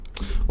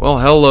Well,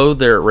 hello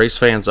there, race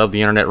fans of the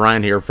internet.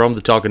 Ryan here from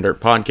the Talking Dirt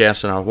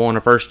podcast, and I want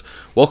to first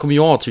welcome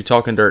you all to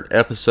Talking Dirt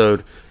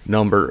episode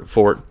number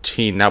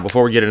 14. Now,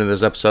 before we get into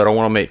this episode, I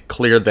want to make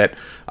clear that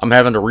I'm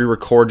having to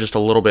re-record just a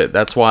little bit.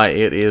 That's why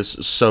it is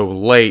so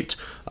late.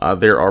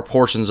 There are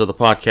portions of the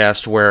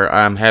podcast where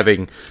I'm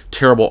having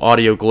terrible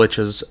audio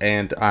glitches,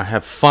 and I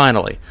have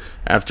finally,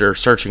 after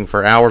searching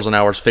for hours and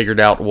hours, figured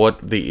out what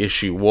the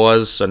issue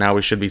was. So now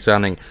we should be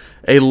sounding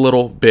a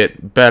little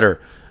bit better.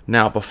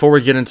 Now, before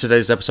we get into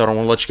today's episode, I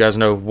want to let you guys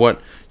know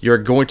what you're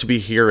going to be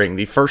hearing.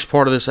 The first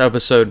part of this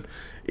episode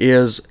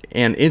is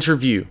an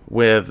interview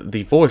with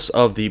the voice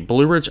of the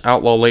Blue Ridge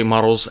Outlaw Late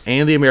Models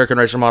and the American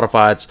Racer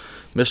Modifieds,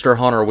 Mr.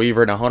 Hunter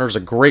Weaver. Now, Hunter's a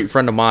great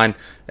friend of mine,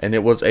 and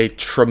it was a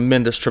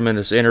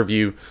tremendous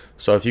interview.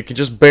 So if you can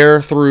just bear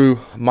through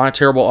my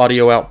terrible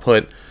audio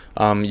output,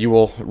 you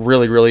will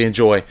really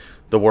enjoy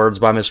the words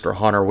by Mr.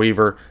 Hunter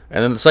Weaver.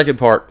 And then the second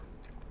part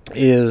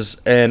is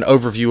an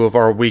overview of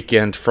our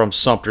weekend from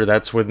Sumter.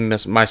 That's with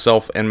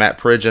myself and Matt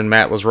Pridgeon.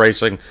 Matt was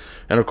racing,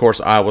 and of course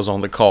I was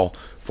on the call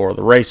for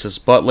the races.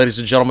 But ladies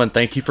and gentlemen,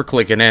 thank you for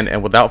clicking in,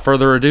 and without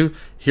further ado,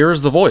 here is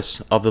the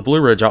voice of the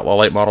Blue Ridge Outlaw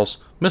Late Models,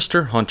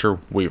 Mr. Hunter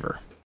Weaver.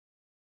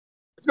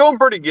 It's going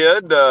pretty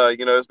good.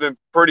 It's been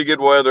pretty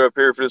good weather up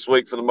here for this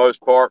week for the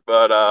most part,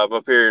 but I'm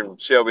up here in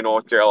Shelby,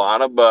 North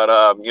Carolina.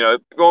 But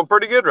it's going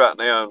pretty good right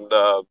now, and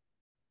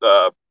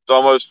it's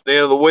almost the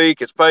end of the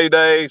week. It's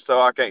payday,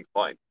 so I can't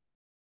complain.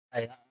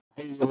 Hey,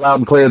 loud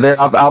and clear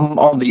there. I'm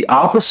on the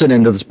opposite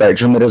end of the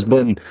spectrum. It has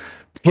been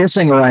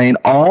pissing rain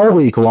all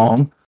week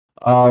long.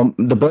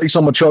 The brakes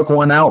on my truck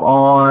went out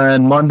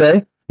on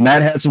Monday.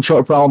 Matt had some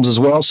truck problems as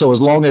well. So as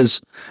long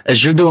as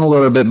you're doing a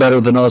little bit better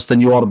than us, then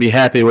you ought to be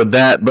happy with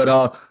that.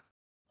 But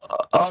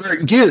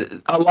get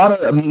a lot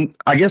of.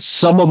 I guess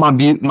some of my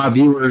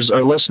viewers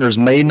or listeners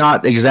may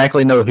not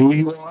exactly know who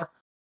you are.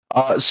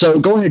 So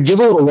go ahead,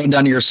 give a little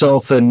rundown of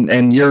yourself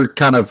and your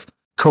kind of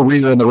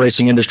career in the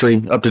racing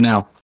industry up to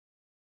now.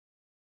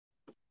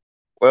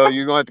 Well,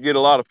 you're going to have to get a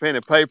lot of pen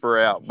and paper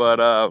out,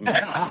 but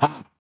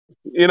I've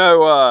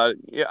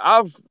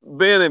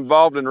been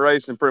involved in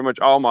racing pretty much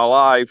all my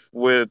life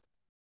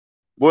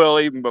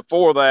even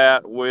before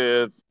that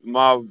and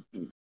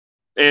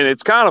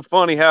it's kind of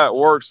funny how it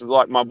works. Is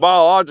like my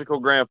biological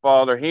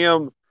grandfather,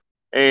 him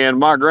and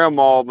my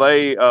grandma,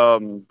 they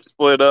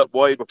split up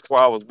way before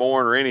I was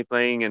born or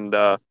anything, and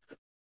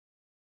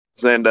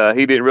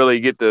he didn't really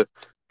get to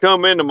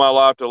come into my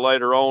life till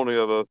later on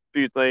of a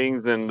few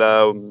things, and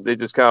it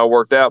just kind of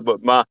worked out.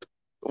 But the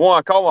one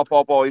I call my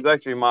pawpaw, he's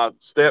actually my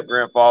step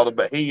grandfather,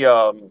 but he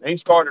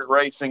started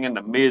racing in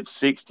the mid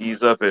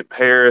 '60s up at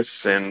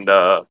Paris, and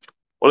it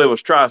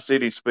was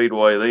Tri-City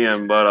Speedway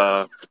then,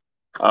 but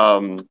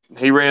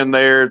he ran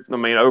there.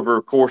 Over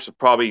a course of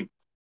probably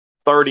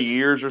 30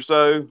 years or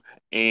so,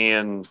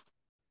 and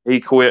he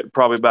quit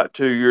probably about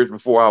 2 years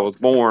before I was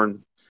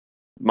born.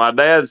 My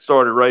dad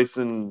started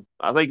racing.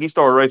 I think he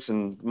started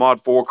racing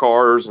Mod 4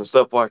 cars and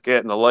stuff like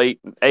that in the late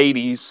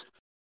 '80s.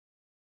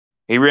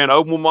 He ran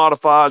open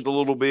modifieds a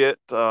little bit,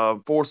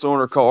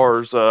 4-cylinder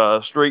cars,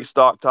 street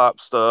stock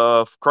type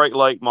stuff, crate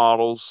late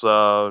models.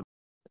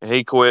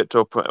 He quit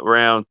till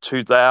around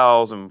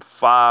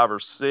 2005 or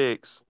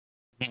 6.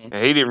 And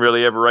he didn't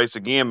really ever race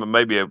again, but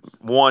maybe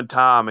one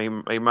time he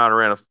might have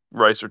ran a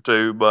race or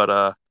two.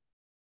 But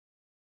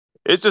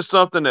it's just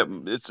something that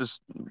it's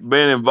just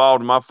been involved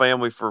in my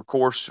family for, of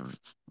course,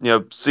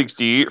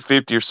 50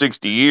 or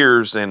 60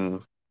 years.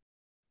 And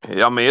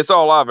it's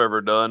all I've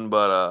ever done.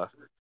 But,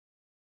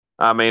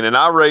 and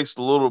I raced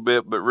a little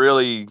bit, but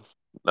really,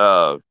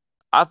 I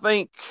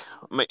think,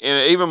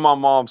 and even my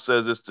mom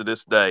says this to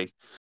this day,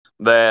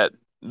 that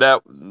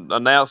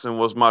announcing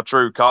was my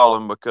true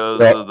calling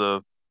because of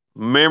the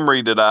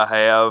memory that I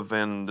have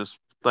and just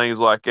things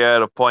like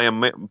that of playing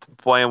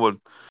with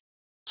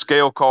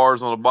scale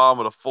cars on the bottom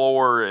of the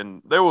floor.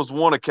 And there was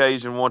one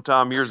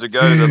time years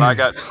ago that I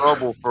got in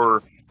trouble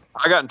for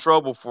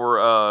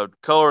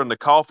coloring the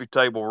coffee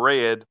table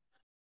red,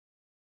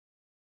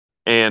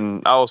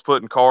 and I was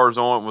putting cars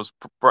on it, was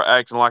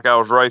acting like I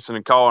was racing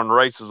and calling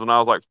races when I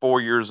was like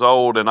 4 years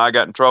old, and I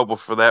got in trouble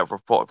for that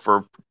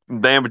for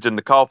damaging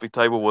the coffee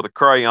table with a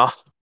crayon.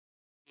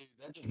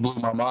 That just blew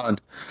my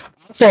mind.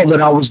 I thought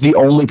that I was the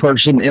only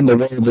person in the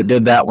world that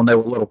did that when they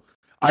were little.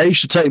 I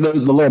used to take the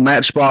little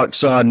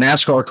Matchbox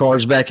NASCAR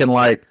cars back in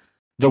like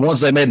the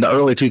ones they made in the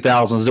early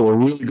 2000s that were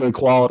really good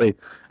quality,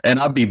 and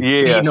I'd be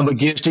beating them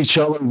against each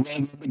other,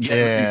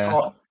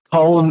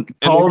 calling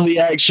the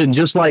action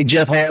just like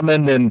Jeff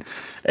Hammond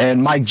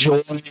and Mike Joy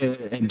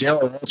and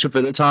Darryl Waltrip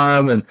at the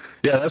time. And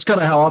yeah, that's kind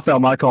of how I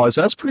found my cars.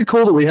 So that's pretty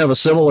cool that we have a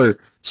similar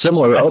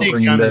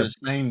upbringing. I think the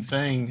same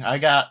thing. I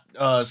got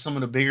some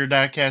of the bigger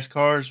diecast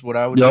cars. What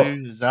I would do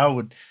is I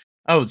would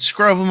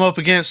scrub them up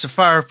against the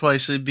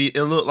fireplace. It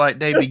looked like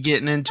they'd be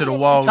getting into the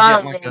wall,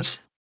 getting like a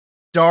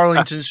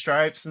Darlington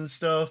stripes and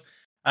stuff.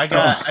 I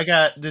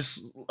got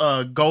this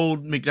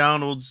gold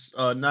McDonald's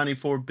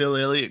 94 Bill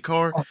Elliott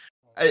car.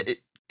 It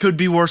could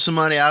be worth some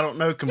money. I don't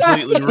know.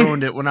 Completely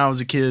ruined it when I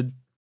was a kid.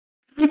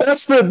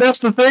 That's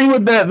the thing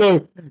with that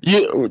though.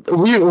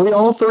 We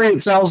all three,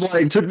 it sounds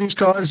like, took these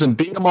cars and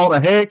beat them all to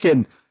heck,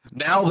 and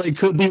now they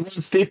could be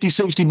worth 50,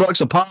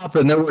 $60 a pop,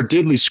 and there were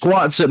diddly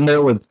squats sitting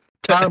there with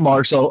tire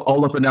marks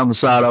all up and down the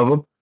side of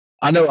them.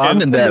 I know I'm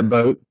And in that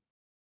boat.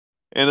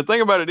 And the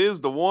thing about it is,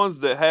 the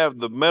ones that have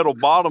the metal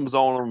bottoms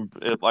on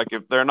them, like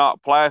if they're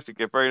not plastic,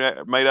 if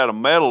they're made out of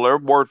metal, they're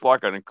worth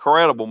like an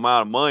incredible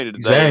amount of money today.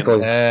 Exactly.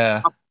 And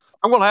Yeah.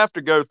 I'm gonna have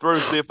to go through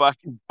and see if I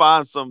can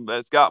find some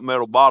that's got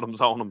metal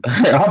bottoms on them.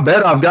 I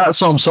bet I've got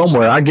some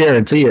somewhere. I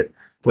guarantee it,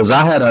 because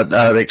I had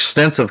an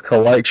extensive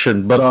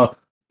collection. But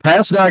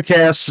past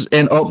diecasts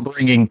and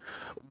upbringing,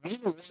 where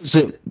was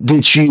it?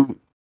 Did you?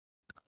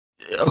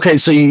 Okay,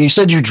 so you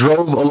said you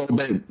drove a little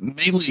bit,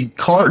 mainly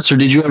carts, or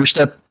did you ever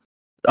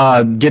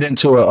get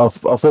into a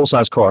full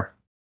size car?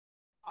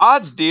 I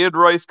did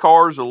race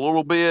cars a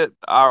little bit.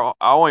 I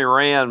only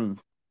ran.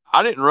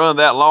 I didn't run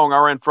that long. I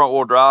ran front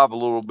wheel drive a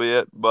little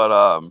bit,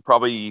 but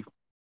probably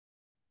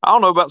I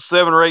don't know, about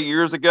 7 or 8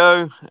 years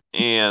ago,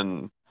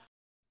 and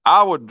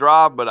I would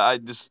drive,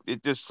 but it's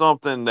just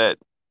something that,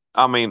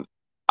 I mean,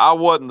 I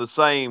wasn't the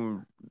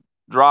same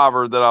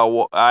driver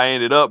that I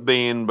ended up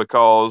being,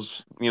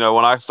 because, when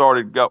I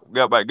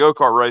got back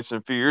go-kart racing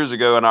a few years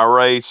ago, and I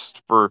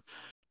raced for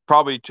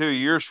probably 2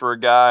 years for a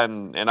guy,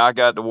 and I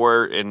got to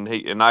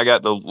I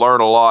got to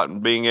learn a lot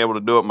and being able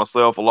to do it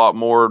myself a lot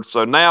more.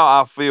 So now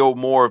I feel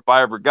more, if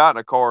I ever got in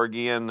a car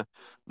again,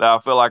 that I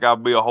feel like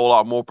I'd be a whole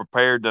lot more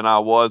prepared than I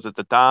was at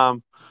the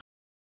time.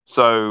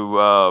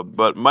 So,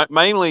 but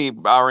mainly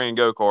I ran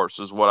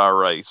go-karts is what I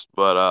raced,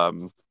 but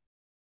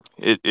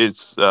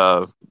it's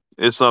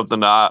something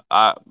that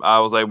I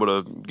was able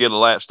to get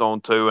latched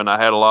on to, and I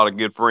had a lot of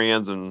good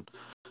friends and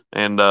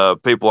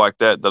people like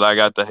that I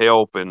got to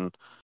help. And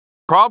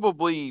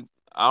probably,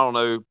 I don't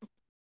know,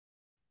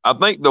 I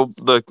think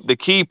the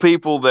key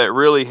people that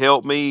really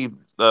helped me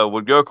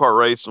with go-kart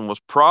racing was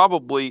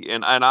probably,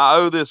 and I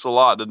owe this a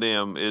lot to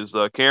them, is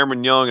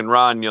Cameron Young and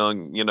Ryan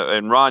Young,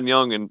 and Ron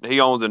Young, and he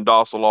owns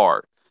Docile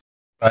Art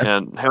Right.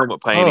 and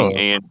helmet painting. Oh.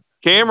 And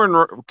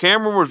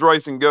Cameron was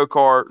racing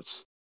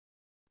go-karts.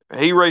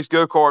 He raced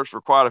go-karts for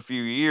quite a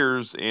few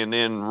years, and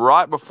then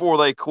right before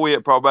they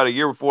quit, probably about a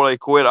year before they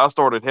quit, I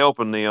started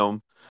helping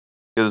them,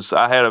 because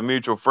I had a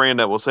mutual friend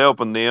that was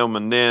helping them,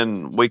 and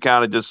then we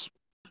kind of just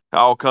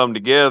all come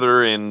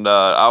together, and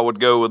I would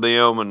go with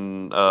them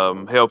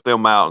and help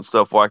them out and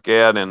stuff like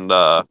that. And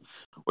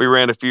we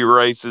ran a few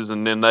races,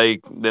 and then they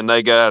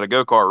got out of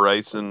go-kart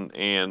racing,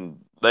 and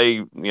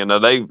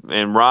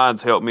and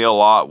Ryan's helped me a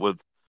lot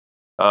with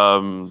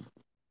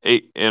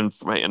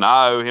and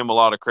I owe him a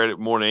lot of credit,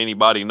 more than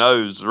anybody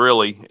knows,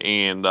 really.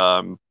 And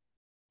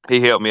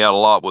he helped me out a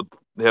lot with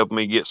helping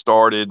me get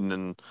started,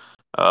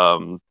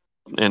 um,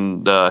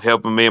 and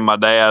helping me and my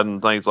dad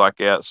and things like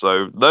that.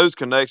 So those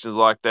connections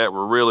like that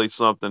were really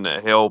something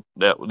that helped.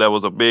 That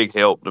was a big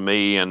help to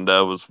me, and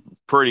was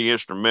pretty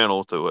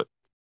instrumental to it.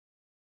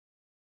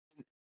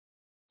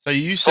 So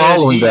you said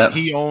Following that,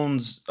 he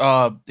owns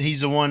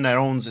he's the one that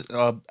owns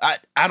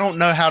I don't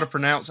know how to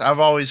pronounce it. I've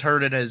always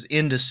heard it as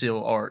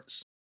Indocil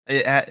Arts.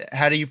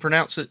 How do you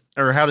pronounce it,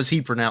 or how does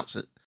he pronounce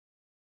it?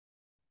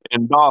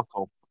 And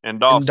docile.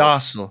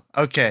 Indocil.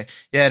 Okay.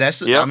 Yeah,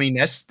 I Yep. mean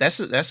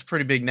that's a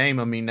pretty big name.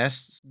 I mean,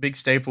 that's a big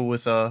staple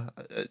with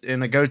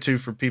and a go-to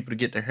for people to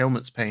get their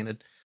helmets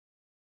painted.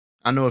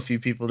 I know a few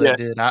people that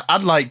Yeah. did.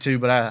 I'd like to,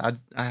 but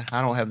I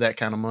don't have that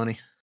kind of money.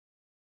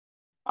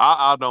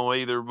 I don't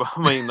either. But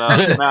I mean,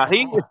 now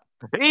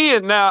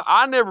now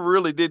I never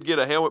really did get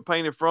a helmet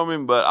painted from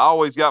him, but I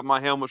always got my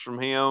helmets from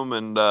him,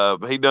 and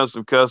he done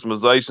some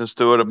customizations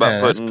to it, about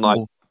Yeah, that's putting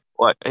cool.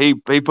 like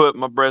he put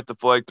my breath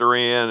deflector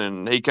in,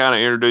 and he kind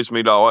of introduced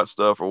me to all that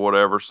stuff or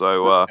whatever.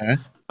 So Okay.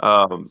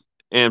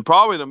 and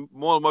probably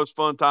one of the most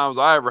fun times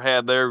I ever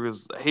had there,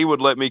 was he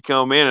would let me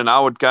come in, and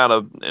I would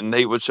and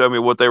he would show me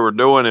what they were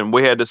doing, and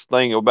we had this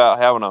thing about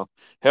having a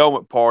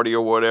helmet party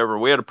or whatever.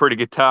 We had a pretty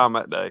good time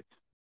that day.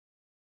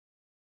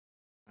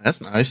 That's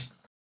nice.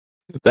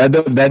 that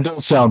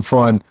does sound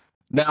fun.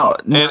 Now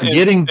and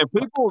getting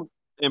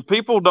and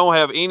people don't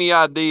have any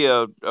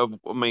idea of,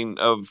 I mean,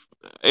 of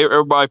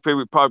everybody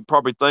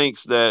probably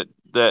thinks that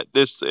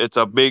it's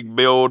a big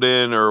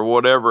building or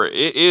whatever.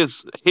 It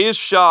is. His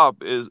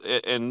shop is,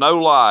 and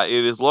no lie,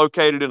 it is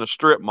located in a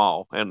strip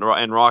mall in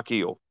Rock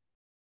Hill.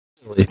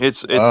 Wow.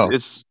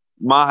 It's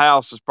my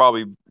house is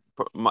probably,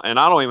 and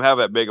I don't even have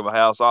that big of a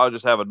house. I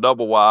just have a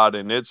double wide,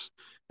 and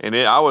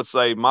I would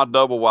say my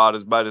double wide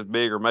is about as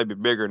big or maybe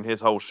bigger than his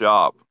whole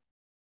shop.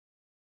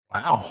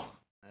 wow.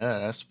 Yeah,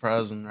 that's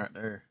surprising right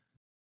there.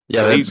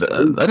 Yeah, So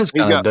that is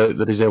he's kind of got dope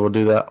that he's able to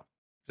do that.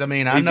 I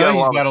mean, I he's know got a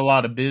he's lot of got a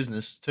lot of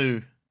business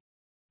too.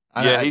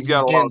 he's got He's a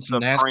lot getting of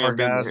some stuff NASCAR crammed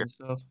into guys here. and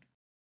stuff.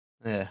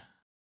 Yeah.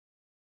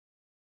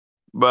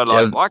 But Yeah,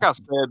 like I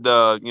said,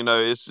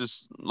 it's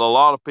just a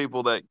lot of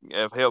people that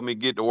have helped me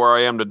get to where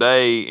I am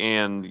today,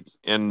 and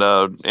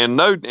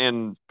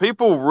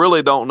people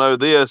really don't know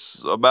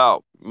this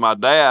about my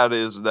dad,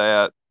 is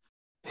that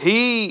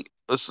he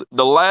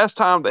the last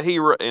time that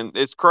and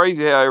it's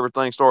crazy how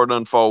everything started to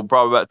unfold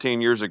probably about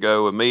 10 years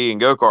ago with me and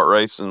go-kart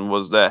racing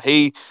was that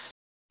he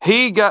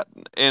got,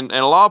 and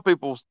a lot of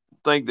people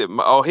think that,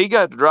 oh, he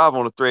got to drive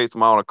on a 3/8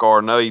 mile in a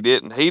car. No, he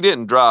didn't. He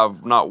didn't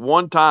drive not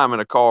one time in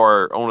a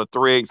car on a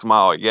 3/8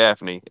 mile at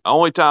Gaffney.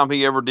 Only time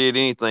he ever did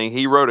anything,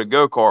 he rode a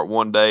go-kart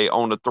one day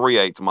on the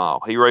 3/8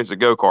 mile. He raced a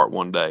go-kart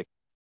one day.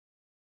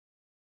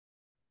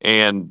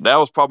 And that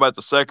was probably about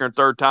the second or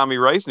third time he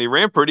raced, and he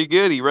ran pretty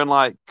good. He ran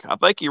I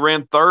think he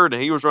ran third,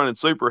 and he was running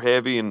super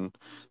heavy, and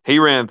he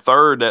ran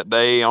third that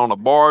day on a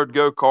barred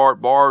go-kart,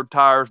 barred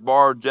tires,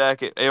 barred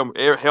jacket,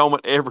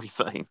 helmet,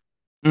 everything.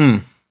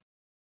 Mm.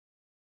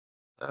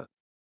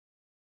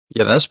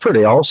 Yeah, that's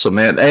pretty awesome,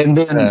 man. And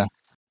then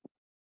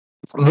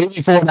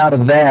moving forward out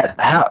of that,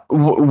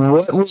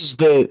 what was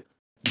the?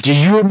 Do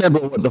you remember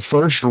what the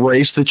first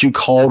race that you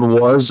called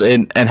was,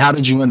 and how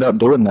did you end up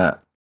doing that?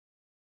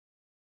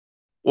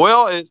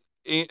 Well,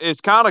 it's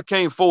kind of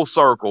came full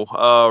circle.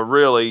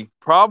 Really,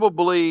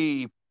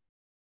 probably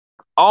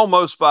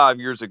almost 5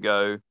 years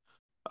ago.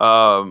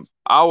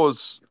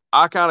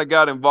 I kind of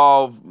got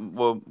involved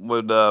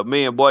with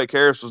me and Blake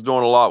Harris was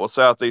doing a lot with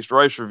Southeast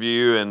Race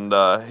Review, and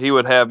he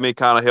would have me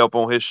kind of help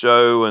on his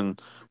show, and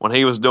when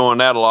he was doing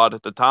that a lot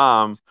at the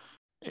time,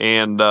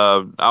 and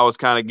I was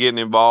kind of getting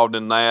involved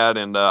in that,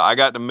 and I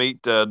got to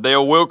meet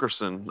Dale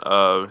Wilkerson,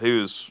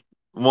 who's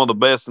one of the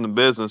best in the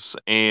business,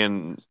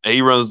 and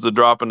he runs the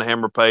Drop in the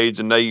Hammer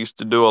page, and they used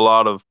to do a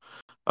lot of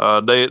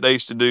they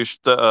used to do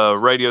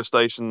radio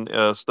station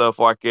stuff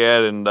like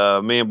that, and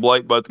me and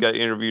Blake both got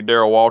interviewed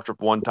Daryl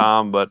Waltrip one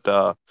time, but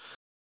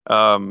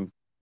um,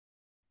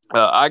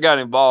 I got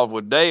involved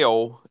with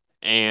Dale,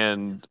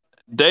 and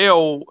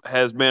Dale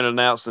has been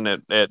announcing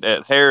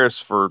at Harris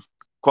for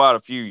quite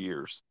a few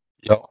years.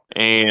 Yep.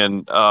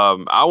 And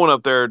I went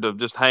up there to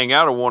just hang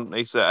out. One,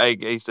 he said, "Hey,"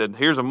 he said,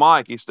 "here's a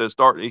mic." He said,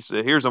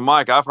 "Here's a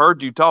mic. I've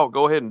heard you talk.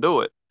 Go ahead and do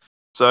it."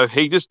 So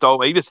he just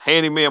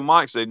handed me a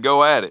mic, said,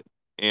 "Go at it."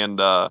 And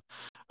the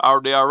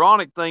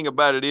ironic thing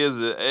about it is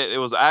that it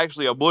was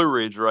actually a Blue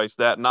Ridge race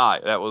that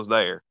night that was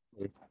there.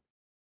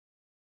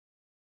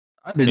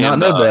 I did not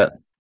know that.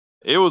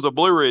 It was a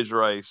Blue Ridge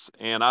race,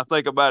 and I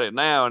think about it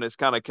now, and it's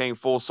kind of came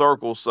full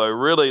circle. So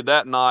really,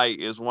 that night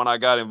is when I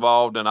got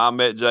involved, and I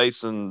met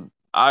Jason.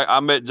 I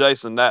met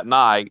Jason that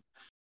night,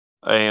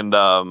 and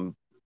I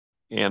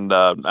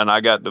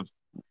got to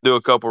do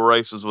a couple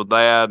races with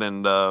that,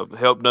 and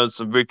helped done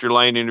some Victory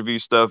Lane interview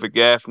stuff at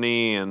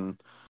Gaffney, and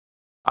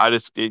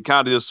it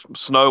kind of just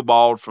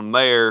snowballed from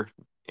there,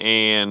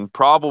 and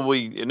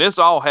this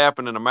all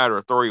happened in a matter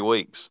of 3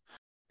 weeks.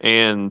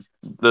 And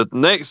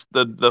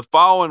the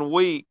following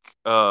week,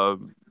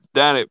 down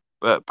at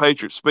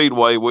Patriot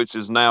Speedway, which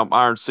is now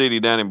Iron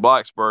City down in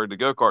Blacksburg, the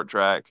go-kart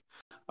track,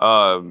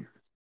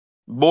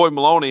 Boyd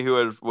Maloney,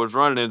 who was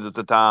running it at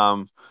the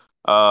time,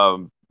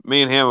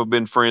 me and him have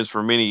been friends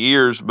for many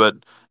years, but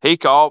he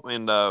called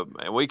and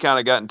we kind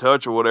of got in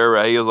touch or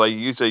whatever. He was like,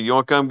 "You said you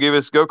want to come give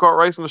us go-kart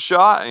racing a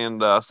shot?"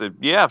 And I said,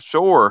 "Yeah,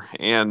 sure."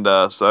 And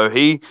so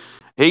he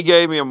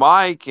gave me a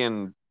mic,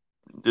 and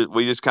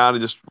we just kind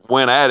of just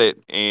went at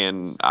it,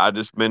 and I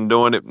just been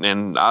doing it,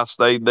 and I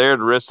stayed there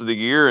the rest of the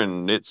year,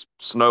 and it's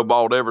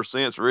snowballed ever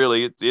since.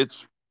 Really,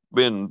 it's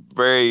been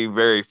very,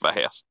 very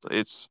fast.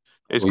 It's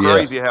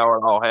crazy how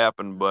it all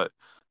happened, but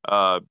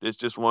it's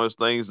just one of those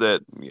things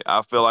that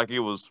I feel like it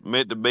was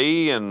meant to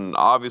be, and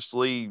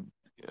obviously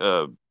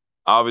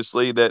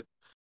that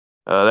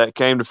that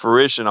came to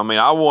fruition. I mean,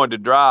 I wanted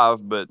to drive,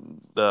 but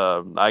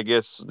I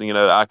guess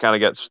I kind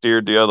of got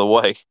steered the other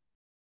way.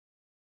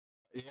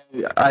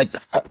 I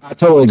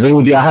totally agree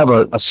with you. I have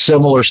a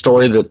similar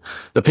story that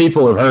the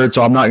people have heard,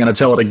 so I'm not going to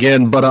tell it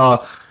again.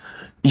 But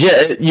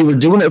yeah, you were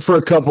doing it for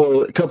a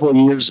couple of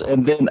years,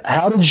 and then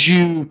how did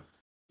you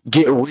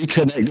get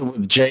reconnected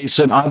with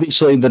Jason?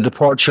 Obviously, the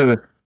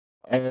departure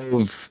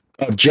of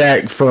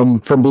Jack from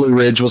Blue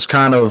Ridge was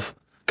kind of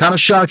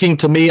shocking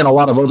to me and a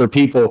lot of other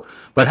people.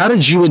 But how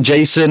did you and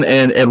Jason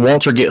and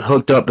Walter get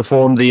hooked up to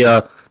form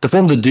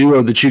the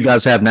duo that you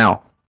guys have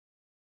now?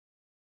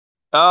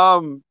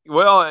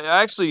 Well,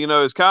 actually,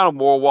 it's kind of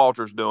more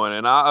Walter's doing,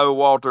 and I owe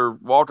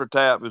Walter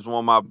Tapp is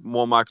one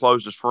of my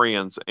closest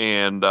friends,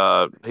 and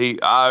I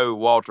owe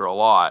Walter a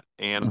lot,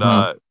 and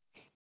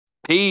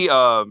he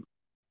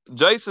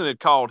Jason had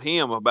called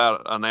him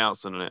about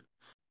announcing it,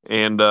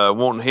 and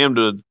wanting him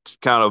to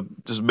kind of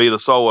just be the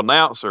sole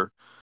announcer,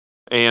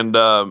 and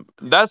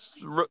that's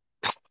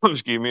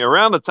excuse me,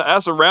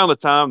 that's around the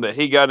time that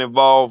he got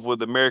involved with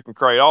the American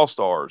Crate All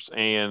Stars,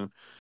 and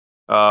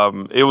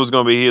it was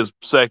going to be his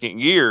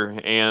second year,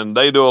 and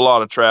they do a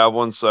lot of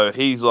traveling. So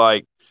he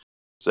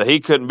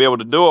couldn't be able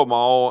to do them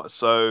all.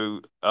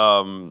 So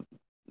and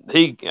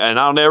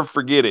I'll never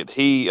forget it.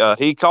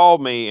 He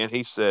called me and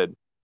he said,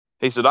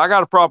 "I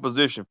got a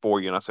proposition for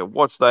you." And I said,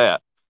 "What's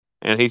that?"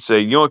 And he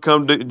said, "You want to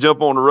come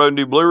jump on the road and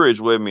do Blue Ridge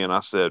with me?" And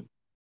I said,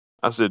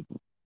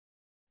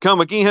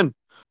 "Come again?"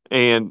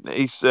 And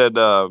he said,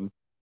 "I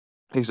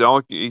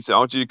want you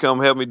to come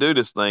help me do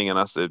this thing." And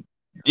I said,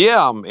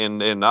 "Yeah,"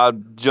 and I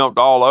jumped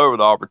all over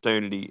the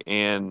opportunity,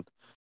 and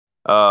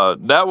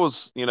that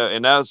was,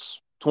 and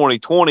that's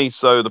 2020.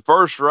 So the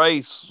first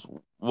race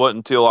wasn't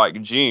until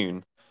like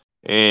June,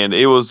 and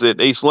it was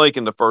at East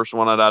Lincoln, the first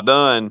one that I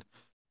done.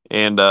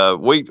 And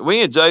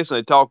we and Jason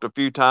had talked a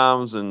few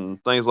times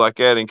and things like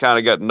that, and kind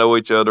of got to know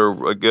each other,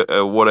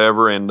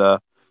 whatever. And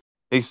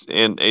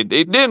it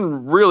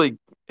didn't really,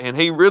 and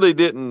he really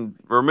didn't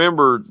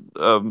remember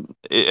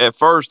at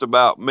first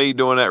about me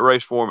doing that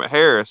race for him at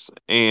Harris.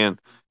 And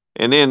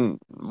then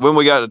when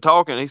we got to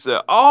talking, he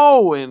said,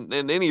 "Oh," and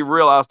then he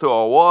realized who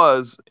I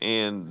was,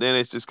 and then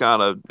it's just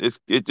kind of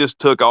it just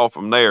took off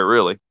from there,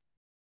 really.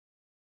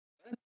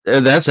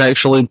 That's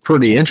actually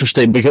pretty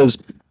interesting because,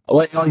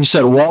 like you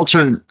said,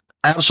 Walter,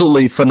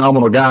 absolutely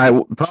phenomenal guy.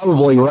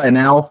 Probably right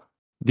now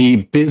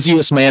the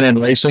busiest man in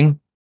racing,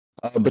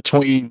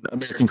 between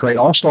American Crate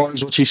All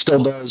Stars, which he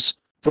still does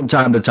from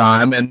time to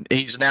time, and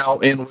he's now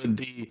in with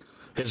the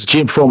his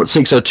G Performance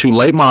 602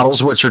 late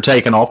models, which are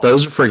taking off.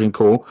 Those are freaking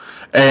cool,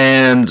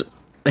 and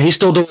he's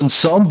still doing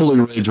some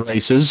Blue Ridge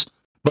races.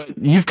 But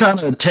you've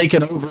kind of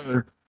taken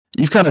over.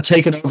 You've kind of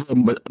taken over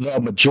the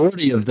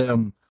majority of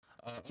them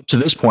up to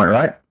this point,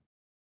 right?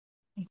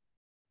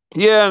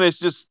 Yeah, and it's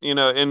just,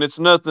 and it's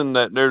nothing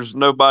that there's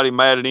nobody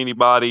mad at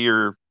anybody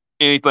or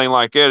anything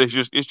like that.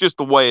 It's just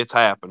the way it's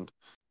happened,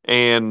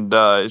 and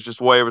it's just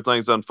the way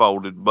everything's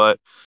unfolded. But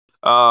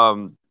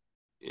um,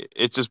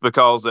 it's just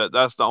because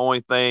that's the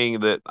only thing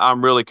that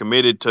I'm really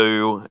committed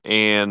to,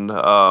 and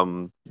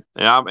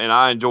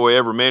I enjoy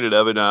every minute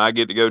of it, and I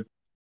get to go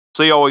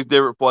see all these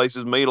different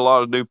places, meet a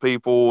lot of new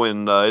people,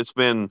 and it's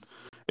been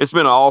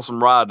an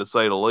awesome ride to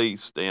say the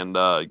least. And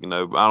I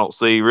don't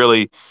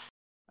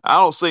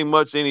see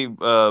much any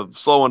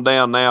slowing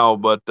down now,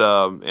 but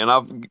and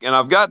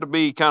I've got to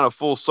be kind of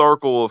full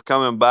circle of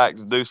coming back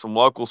to do some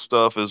local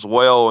stuff as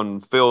well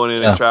and filling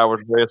in at Yeah.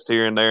 Travelers Rest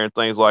here and there and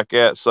things like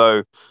that.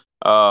 So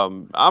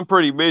I'm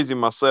pretty busy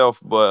myself,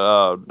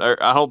 but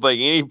I don't think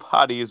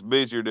anybody is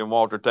busier than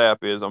Walter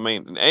Tapp is. I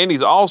mean, and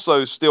he's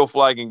also still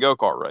flagging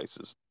go-kart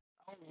races.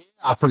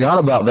 I forgot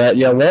about that.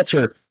 Yeah,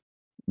 Walter,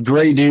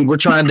 great dude. We're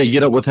trying to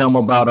get up with him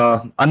about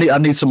I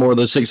need some more of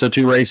those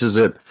 602 races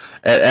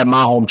at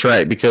my home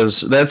track,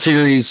 because that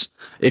series,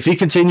 if he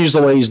continues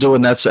the way he's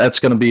doing, that's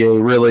going to be a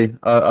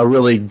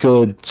really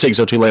good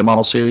 602 late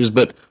model series.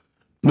 But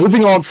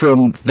moving on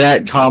from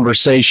that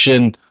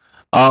conversation,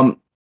 um,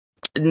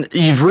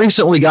 you've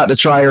recently got to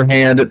try your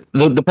hand at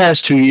the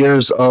past 2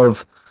 years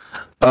of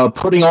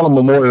putting on a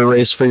memorial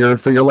race for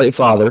your late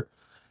father.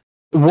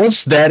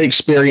 What's that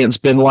experience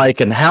been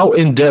like, and how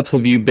in depth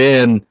have you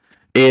been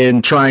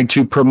in trying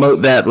to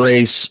promote that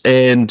race,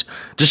 and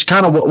just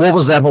kind of what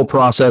was that whole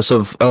process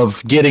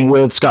of getting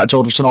with Scott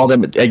Childress and all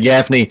them at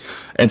Gaffney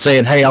and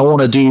saying, "Hey, I want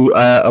to do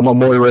a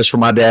memorial race for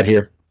my dad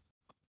here."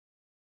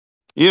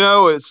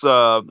 It's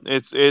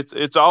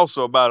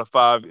also about a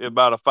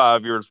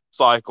 5 year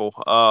cycle.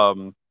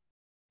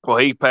 Well,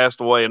 he passed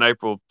away in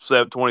April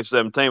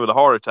 2017 with a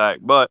heart attack,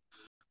 but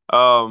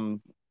and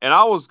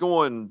I was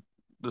going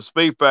the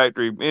Speed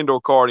Factory indoor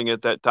karting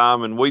at that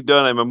time, and we'd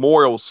done a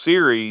memorial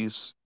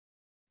series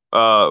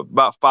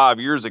about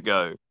 5 years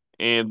ago,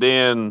 and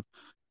then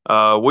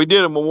we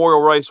did a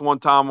memorial race one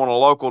time on a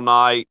local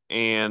night,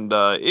 and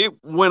it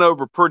went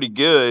over pretty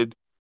good,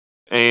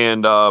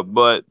 and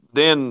but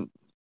then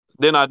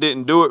I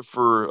didn't do it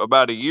for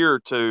about a year or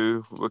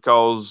two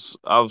because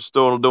I was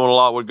still doing a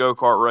lot with go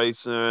kart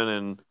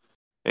racing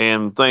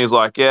and things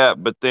like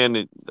that. But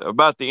then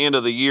about the end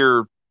of the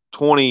year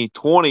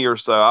 2020 or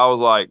so, I was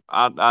like,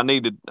 I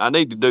need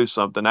to do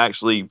something,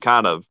 actually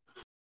kind of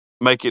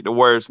make it to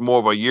where it's more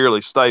of a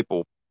yearly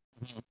staple.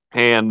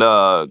 And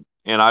I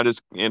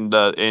just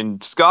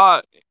and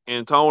Scott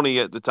and Tony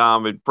at the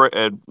time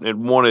had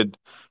wanted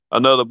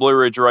another Blue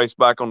Ridge race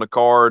back on the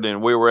card,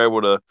 and we were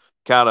able to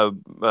kind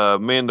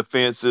of mend the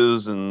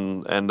fences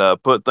and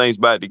put things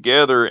back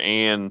together.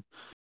 And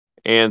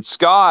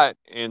Scott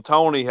and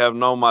Tony have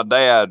known my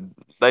dad.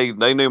 They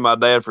knew my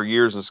dad for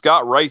years, and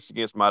Scott raced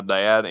against my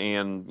dad,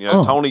 and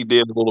Oh, Tony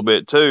did a little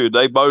bit too.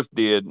 They both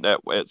did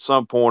at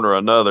some point or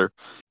another,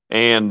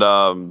 and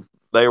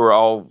they were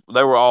all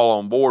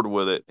on board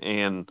with it.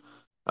 And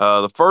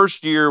the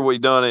first year we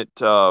done it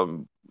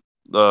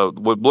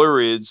with Blue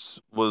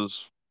Ridge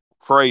was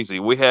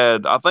crazy.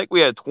 I think we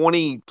had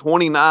 20,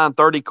 29,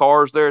 30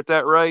 cars there at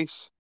that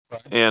race,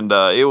 and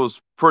it was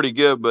pretty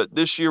good. But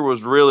this year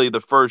was really the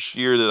first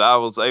year that I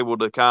was able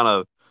to kind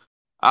of.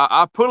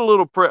 I put a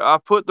little I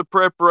put the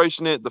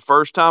preparation in the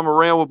first time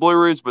around with Blue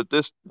Ridge, but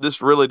this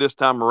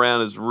time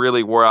around is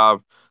really where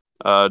I've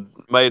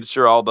made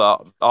sure all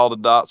the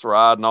dots were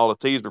i'd and all the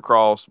t's were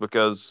crossed,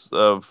 because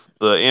of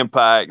the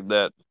impact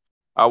that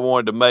I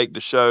wanted to make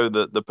to show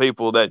that the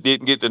people that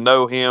didn't get to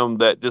know him,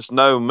 that just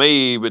know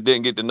me but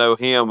didn't get to know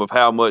him, of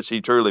how much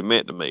he truly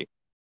meant to me.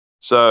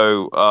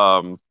 So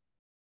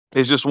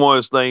it's just one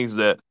of those things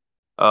that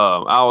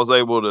I was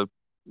able to.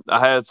 I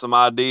had some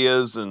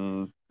ideas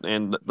and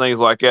things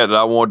like that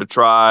I wanted to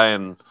try,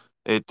 and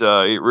it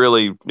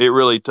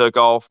really took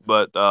off.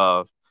 But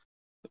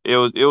it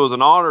was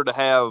an honor to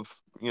have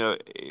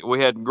we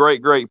had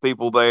great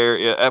people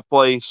there. That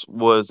place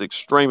was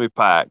extremely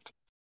packed.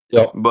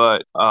 Yep.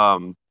 But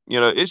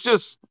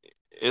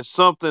it's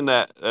something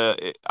that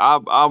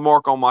I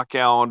mark on my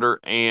calendar,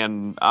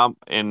 and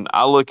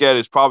I look at it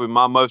as probably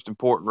my most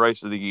important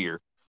race of the year.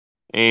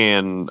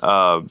 And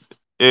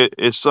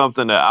it's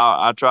something that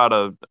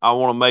I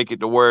want to make it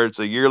to where it's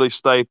a yearly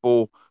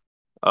staple,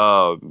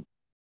 um,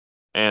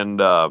 and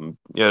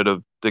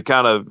to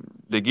kind of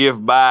to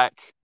give back,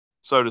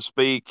 so to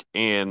speak,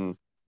 and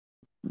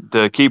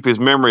to keep his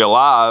memory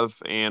alive.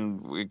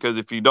 And because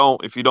if you don't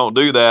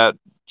do that,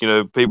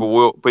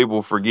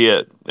 people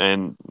forget,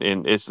 and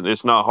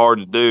it's not hard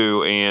to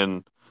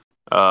do.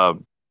 Uh,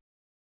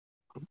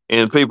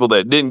 and people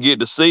that didn't get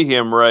to see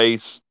him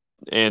race,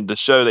 and to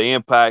show the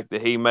impact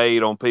that he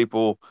made on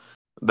people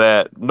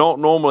that not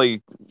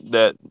normally,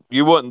 that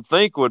you wouldn't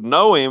think would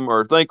know him,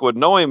 or think would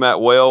know him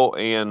that well.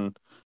 And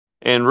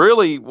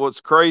really, what's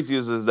crazy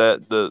is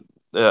that the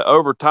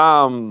over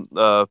time,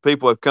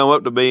 people have come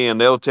up to me and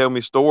they'll tell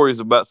me stories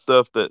about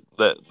stuff that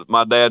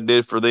my dad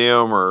did for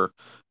them, or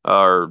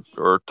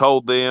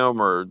told them,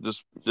 or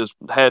just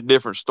had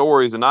different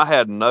stories, and I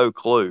had no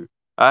clue.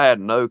 I had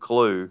no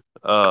clue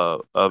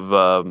of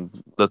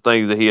the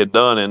things that he had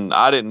done, and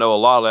I didn't know a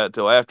lot of that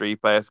till after he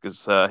passed,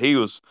 because he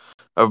was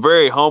a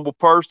very humble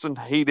person.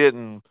 He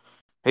didn't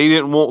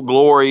want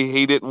glory.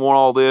 He didn't want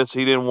all this.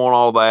 He didn't want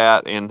all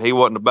that. And he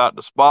wasn't about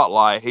the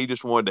spotlight. He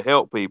just wanted to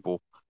help people.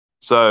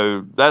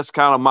 So that's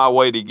kind of my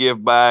way to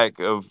give back,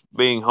 of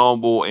being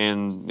humble,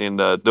 and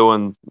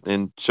doing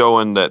and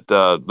showing that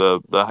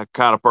the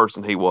kind of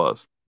person he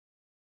was.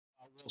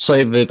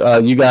 Say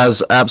that you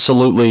guys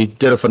absolutely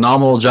did a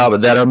phenomenal job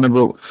at that. I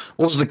remember, what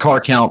was the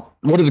car count?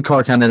 What did the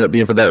car count end up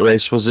being for that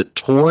race? Was it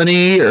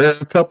 20 or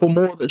a couple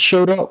more that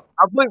showed up?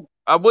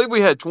 I believe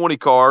we had 20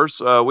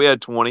 cars. We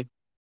had 20.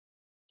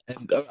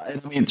 And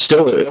I mean,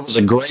 still, it was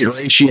a great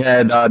race. You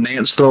had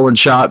Nance throwing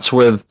shots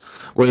with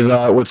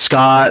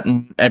Scott,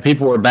 and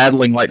people were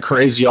battling like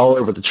crazy all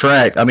over the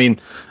track. I mean,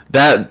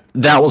 that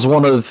was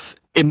one of,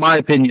 in my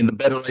opinion, the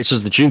better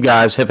races that you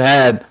guys have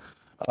had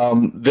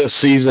this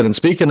season. And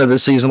speaking of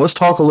this season, let's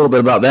talk a little bit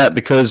about that,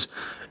 because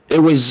it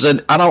was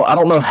I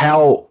don't know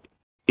how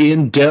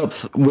in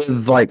depth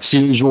with like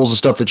series rules and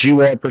stuff that you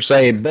had per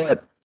se,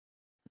 but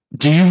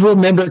do you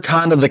remember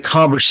kind of the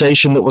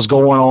conversation that was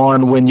going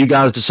on when you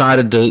guys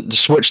decided to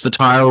switch the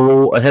tire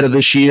rule ahead of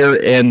this year?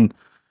 And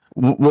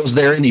was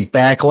there any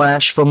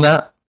backlash from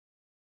that?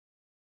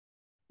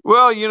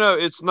 Well,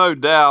 it's no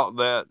doubt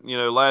that,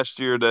 last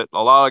year, that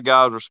a lot of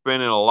guys were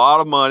spending a lot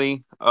of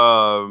money.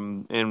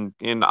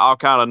 And I'll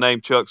kind of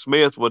name Chuck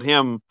Smith, with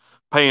him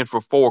paying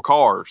for 4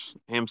 cars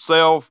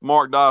himself,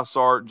 Mark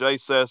Dysart, Jay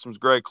Sessoms,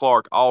 Greg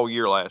Clark, all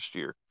year last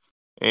year,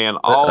 and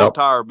all the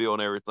tire bill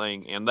and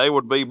everything. And they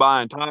would be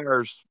buying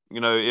tires,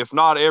 if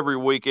not every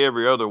week,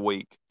 every other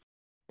week.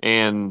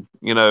 And,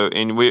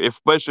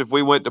 especially if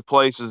we went to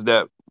places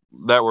that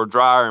were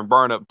drier and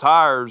burn up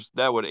tires,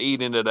 that would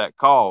eat into that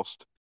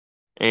cost.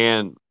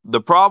 And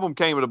the problem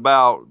came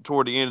about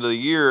toward the end of the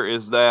year,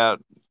 is that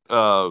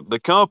the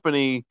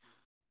company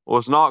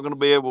was not going to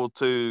be able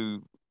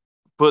to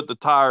put the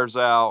tires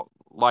out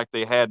like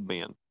they had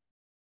been.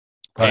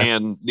 Right.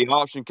 And the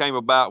option came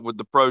about with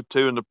the Pro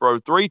 2 and the Pro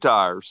 3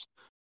 tires.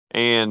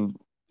 And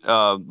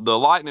the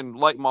Lightning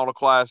late model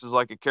classes,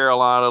 like at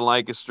Carolina,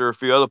 Lancaster, a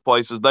few other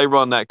places, they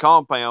run that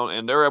compound,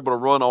 and they're able to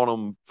run on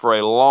them for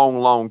a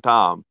long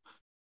time,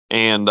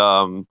 and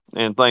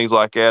things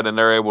like that. And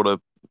they're able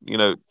to,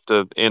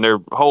 and they're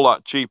a whole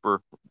lot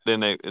cheaper than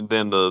they're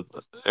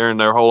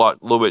a whole lot,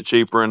 a little bit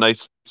cheaper, and they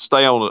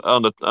stay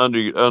under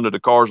the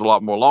cars a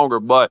lot more longer.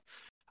 But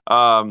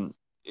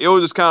it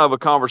was just kind of a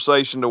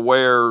conversation to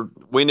where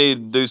we need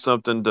to do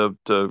something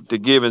to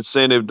give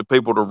incentive to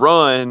people to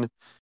run.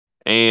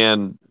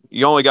 And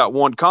you only got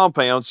one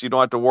compound, so you don't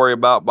have to worry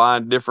about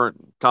buying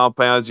different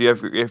compounds.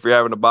 If you're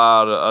having to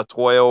buy a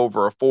 12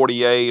 or a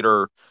 48,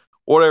 or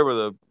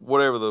whatever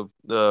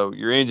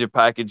your engine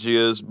package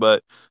is.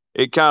 But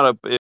it kind of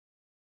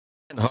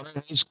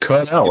He's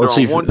cut out. Let's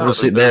see.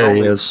 There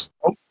he is.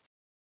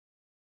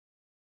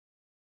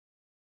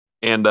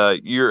 And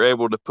you're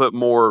able to put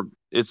more.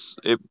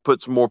 It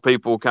puts more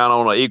people kind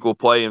of on an equal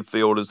playing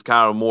field, is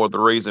kind of more the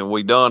reason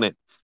we done it.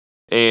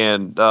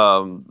 And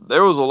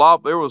there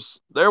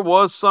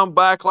was some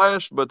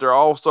backlash, but there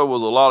also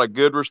was a lot of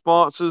good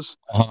responses.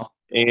 Uh-huh.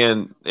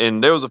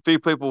 And there was a few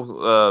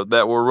people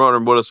that were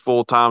running with us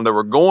full time, that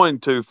were going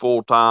to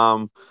full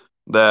time,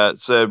 that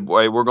said,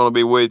 "Hey, we're going to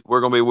be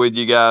with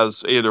you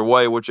guys either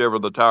way, whichever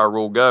the tire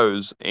rule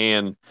goes."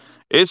 And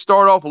it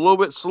started off a little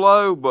bit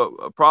slow,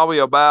 but probably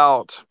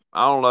about,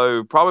 I don't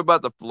know, probably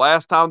about the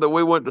last time that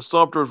we went to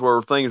Sumter's,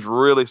 where things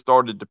really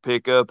started to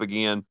pick up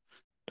again.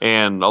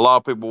 And a lot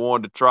of people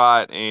wanted to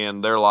try it,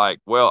 and they're like,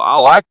 "Well, I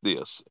like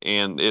this."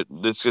 And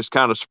it's just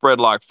kind of spread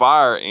like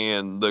fire,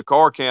 and the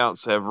car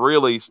counts have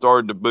really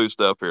started to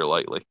boost up here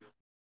lately.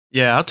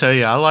 Yeah, I'll tell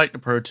you, I like the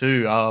Pro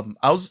 2.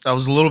 I was a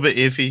little bit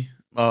iffy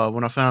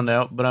when I found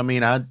out, but I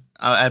mean, I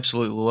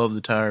absolutely love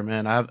the tire,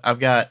 man. I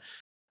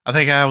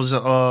think I was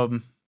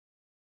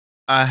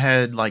I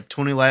had like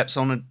 20 laps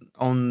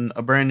on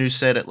a brand new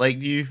set at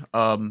Lakeview.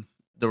 The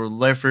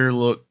left rear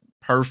looked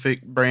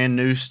perfect, brand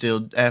new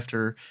still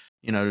after,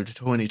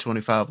 the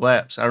 25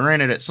 laps. I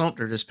ran it at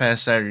Sumter this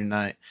past Saturday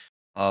night,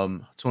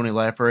 20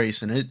 lap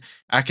race, and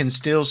I can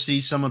still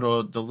see some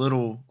of the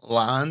little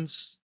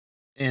lines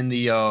in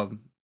the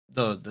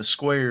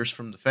squares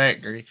from the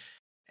factory.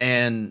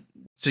 And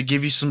to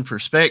give you some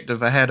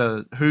perspective, I had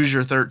a Hoosier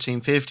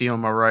 1350 on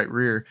my right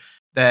rear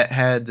that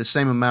had the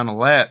same amount of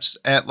laps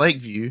at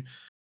Lakeview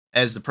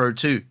as the Pro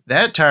 2.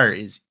 That tire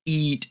is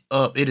eat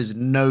up. It is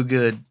no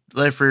good.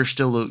 Left rear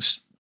still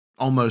looks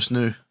almost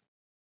new.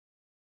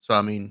 So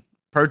I mean,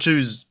 Pro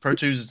 2's,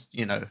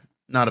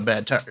 not a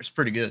bad tire. It's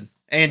pretty good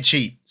and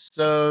cheap.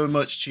 So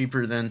much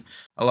cheaper than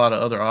a lot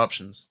of other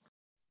options.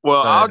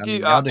 Well, So,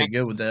 y'all did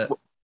good with that.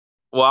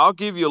 Well, I'll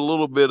give you a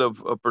little bit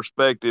of a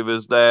perspective.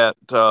 Is that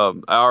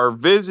our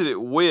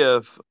visit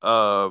with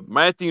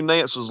Matthew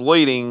Nance was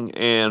leading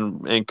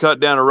and cut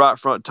down the right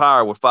front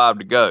tire with 5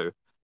 to go,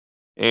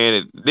 and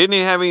it didn't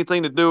even have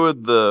anything to do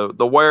with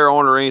the wear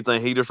on or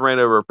anything. He just ran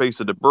over a piece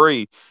of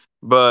debris.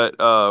 But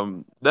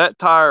that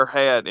tire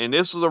had, and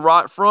this was a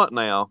right front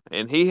now,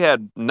 and he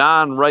had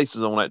 9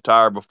 races on that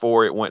tire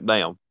before it went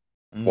down.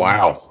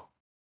 Wow.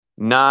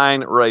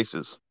 9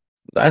 races.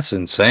 That's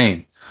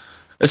insane.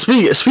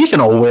 Speaking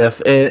of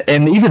width,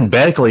 and even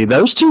Beckley,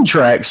 those two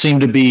tracks seem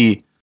to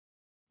be,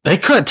 they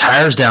cut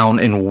tires down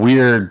in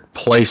weird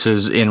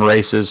places in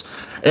races.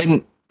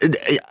 And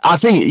I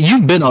think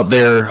you've been up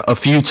there a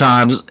few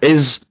times.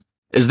 Is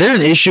there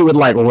an issue with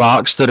like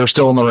rocks that are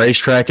still on the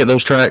racetrack at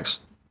those tracks?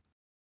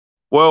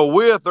 Well,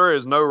 there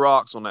is no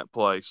rocks on that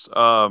place.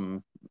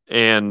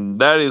 And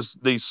that is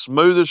the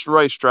smoothest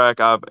racetrack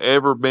I've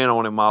ever been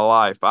on in my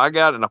life. I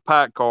got in a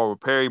pack car with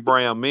Perry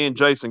Brown. Me and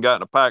Jason got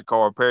in a pack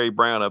car with Perry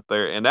Brown up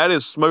there, and that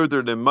is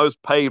smoother than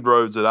most paved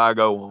roads that I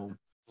go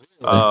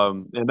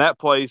on. And that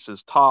place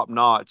is top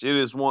notch. It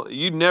is one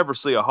you never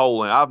see a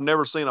hole in. I've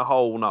never seen a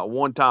hole, not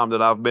one time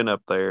that I've been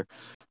up there.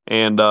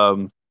 And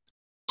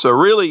so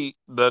really,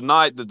 the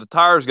night that the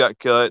tires got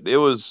cut, there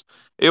was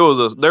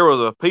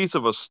a piece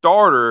of a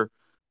starter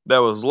that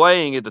was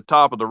laying at the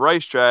top of the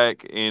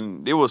racetrack,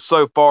 and it was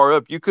so far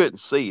up you couldn't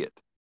see it.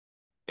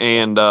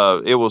 And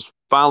it was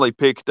finally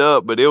picked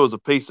up, but it was a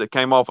piece that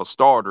came off a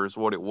starter is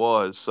what it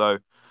was. So,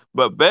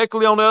 but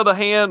Beckley, on the other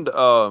hand,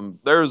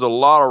 there's a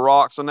lot of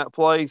rocks in that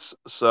place.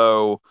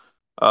 So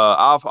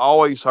I've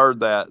always heard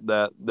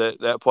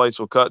that place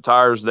will cut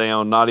tires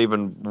down, not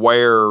even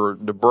wear or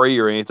debris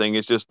or anything.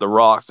 It's just the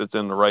rocks that's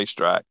in the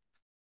racetrack.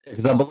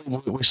 Because I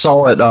believe we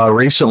saw it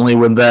recently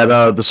with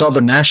that the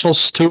Southern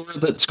Nationals tour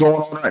that's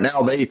going on right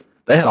now. They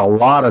had a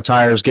lot of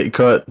tires get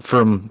cut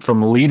from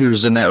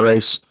leaders in that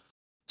race.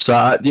 So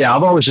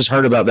I've always just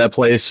heard about that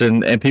place,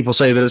 and people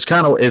say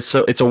that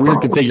it's a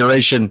weird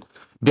configuration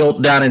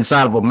built down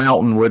inside of a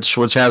mountain, which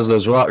has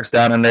those rocks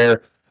down in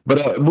there.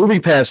 But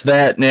moving past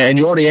that, and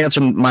you already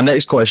answered my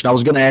next question. I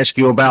was going to ask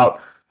you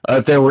about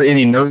if there were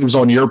any nerves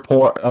on your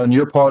part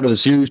of the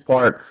series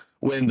part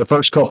when the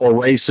first couple of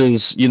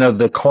races,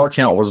 the car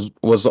count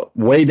was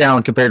way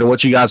down compared to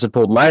what you guys had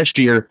pulled last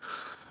year.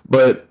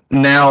 But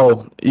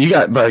now you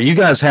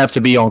guys have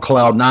to be on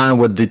cloud 9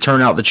 with the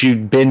turnout that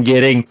you've been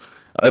getting.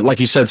 Like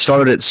you said,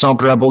 started at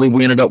Sumter. I believe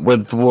we ended up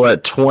with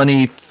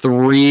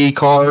 23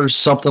 cars,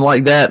 something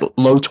like that,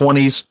 low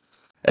 20s,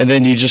 and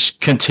then you just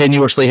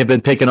continuously have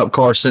been picking up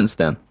cars since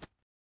then.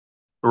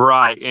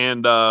 Right,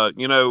 and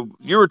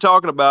you were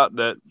talking about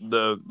that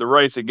the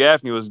race at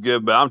Gaffney was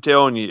good, but I'm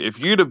telling you, if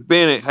you'd have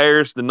been at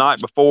Harris the night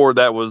before,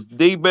 that was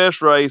the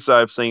best race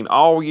I've seen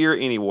all year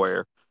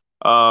anywhere.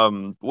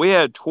 We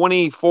had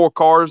 24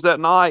 cars that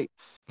night,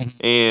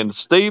 and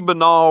Steve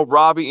Banal,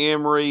 Robbie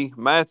Emery,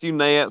 Matthew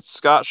Nance,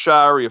 Scott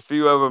Shirey, a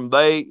few of them.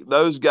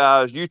 Those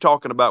guys, you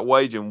talking about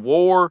waging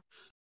war?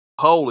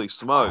 Holy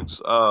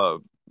smokes!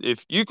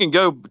 If you can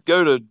go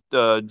to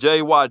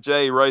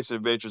JYJ Racing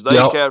Adventures, they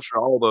capture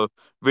all the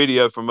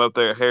video from up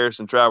there at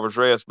Harrison Travelers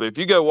Rest. But if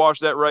you go watch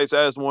that race,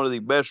 that is one of the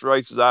best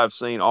races I've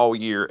seen all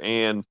year.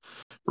 And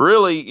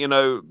really,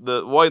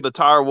 the way the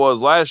tire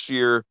was last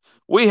year,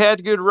 we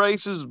had good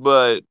races,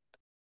 but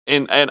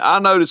and I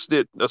noticed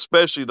it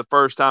especially the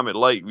first time at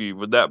Lakeview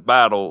with that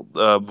battle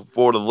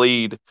before the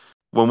lead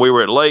when we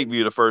were at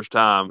Lakeview the first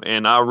time.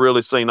 And I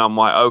really seen, I'm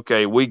like,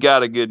 okay, we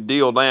got a good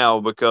deal now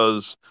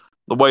because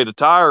the way the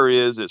tire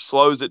is, it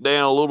slows it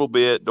down a little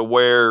bit to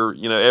where,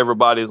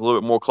 everybody's a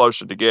little bit more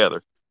closer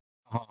together.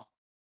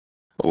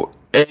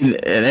 And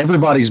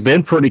everybody's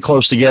been pretty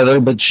close together,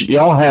 but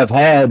y'all have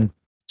had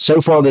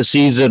so far this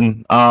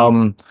season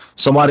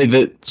somebody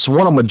that's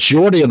won a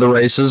majority of the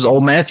races.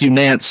 Old Matthew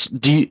Nance.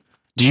 Do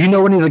you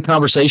know any of the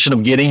conversation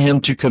of getting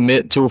him to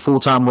commit to a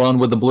full-time run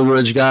with the Blue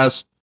Ridge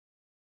guys?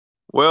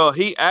 Well,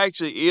 he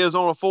actually is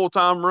on a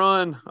full-time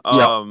run.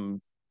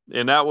 And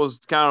that was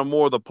kind of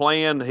more the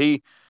plan.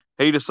 He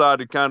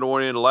decided kind of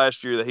went into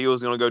last year that he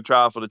was going to go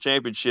try for the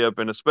championship,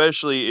 and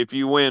especially if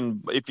you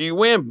win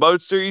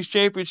both series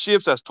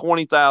championships, that's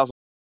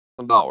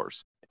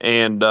 $20,000.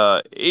 And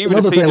even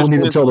another thing we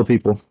need to tell the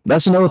people.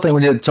 That's another thing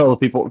we need to tell the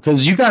people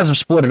because you guys have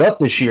split it up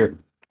this year.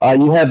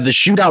 You have the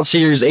shootout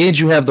series and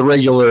you have the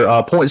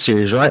regular point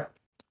series, right?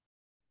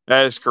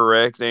 That is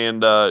correct.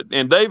 And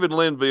David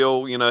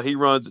Linville, he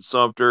runs at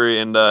Sumter,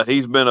 and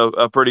he's been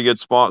a pretty good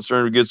sponsor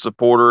and a good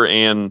supporter.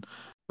 And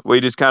we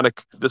just kind of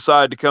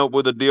decided to come up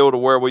with a deal to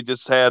where we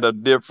just had a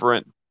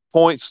different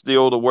points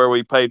deal to where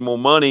we paid more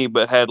money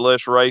but had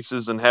less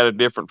races and had a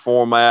different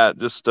format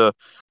just to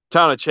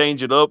kind of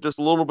change it up just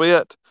a little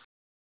bit.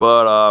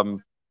 But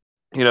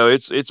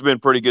it's been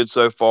pretty good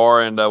so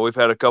far, and we've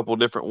had a couple of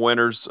different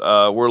winners.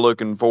 We're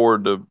looking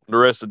forward to the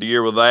rest of the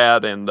year with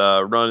that, and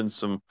running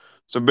some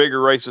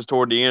bigger races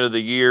toward the end of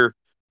the year.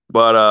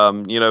 But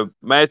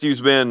Matthew's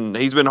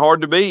he's been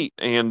hard to beat,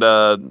 and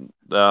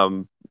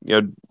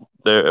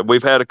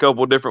we've had a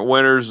couple of different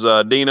winners.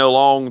 Dino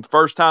Long, the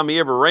first time he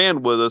ever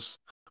ran with us,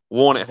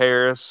 won at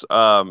Harris.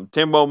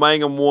 Timbo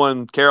Mangum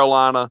won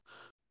Carolina.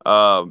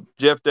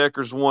 Jeff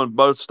Deckers won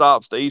both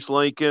stops to East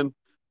Lincoln.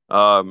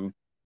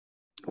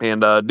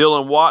 And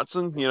Dylan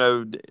Watson,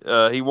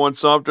 he won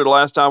Sumter the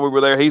last time we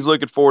were there. He's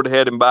looking forward to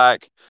heading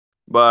back.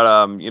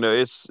 But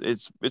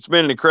it's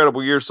been an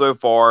incredible year so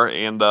far.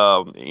 And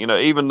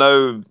even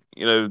though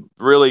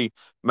really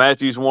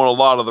Matthews won a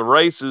lot of the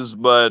races,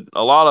 but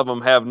a lot of them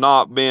have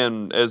not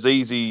been as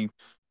easy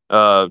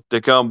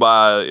to come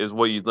by as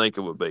what you think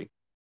it would be.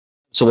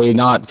 Absolutely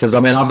not, because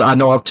I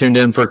know I've tuned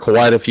in for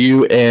quite a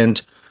few, and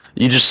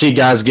you just see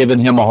guys giving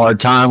him a hard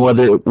time,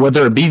 whether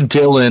it be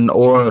Dylan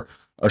or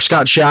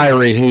Scott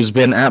Shirey, who's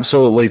been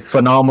absolutely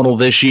phenomenal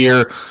this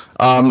year.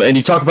 And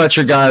you talk about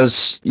your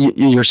guys,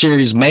 your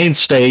series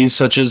mainstays,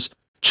 such as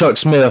Chuck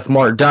Smith,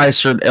 Mark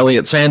Dysart,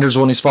 Elliott Sanders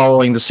when he's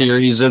following the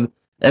series, and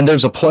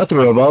there's a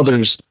plethora of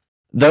others.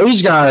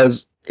 Those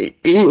guys,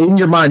 in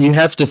your mind, you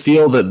have to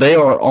feel that they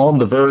are on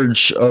the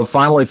verge of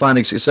finally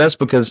finding success,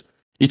 because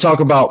you talk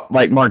about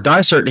like Mark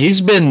Dysart, he's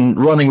been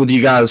running with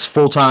you guys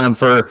full time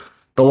for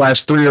the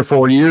last 3 or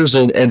 4 years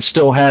and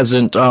still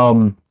hasn't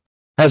come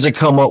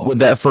up with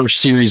that first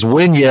series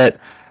win yet.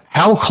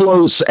 How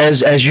close,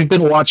 as you've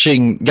been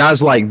watching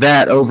guys like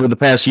that over the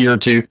past year or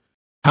two,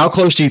 how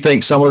close do you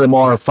think some of them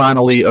are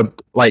finally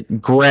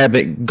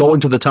going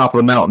to the top of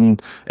the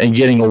mountain and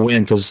getting a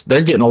win? Because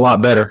they're getting a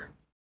lot better.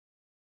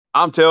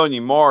 I'm telling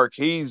you, Mark,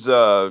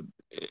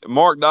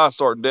 Mark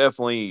Dysart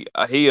definitely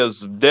he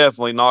is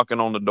definitely knocking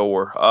on the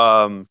door.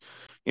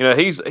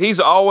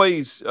 He's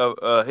always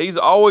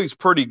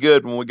pretty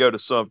good when we go to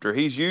Sumter.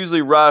 He's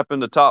usually right up in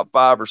the top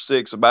 5 or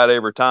 6 about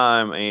every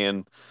time,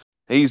 and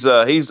he's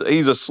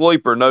a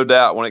sleeper, no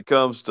doubt, when it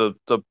comes to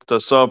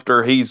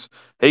Sumter. He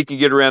can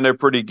get around there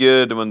pretty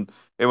good,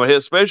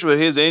 especially with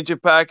his engine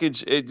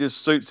package, it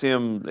just suits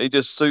him. It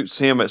just suits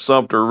him at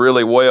Sumter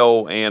really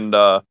well, and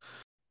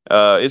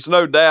it's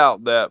no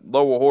doubt that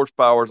lower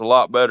horsepower is a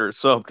lot better at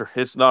Sumter.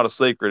 It's not a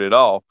secret at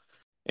all.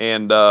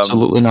 And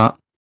absolutely not.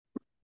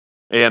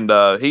 And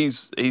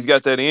he's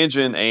got that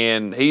engine,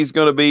 and he's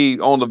going to be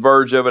on the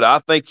verge of it. I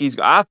think he's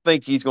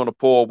going to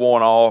pull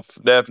one off,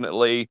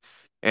 definitely.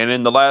 And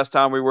in the last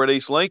time we were at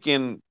East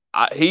Lincoln,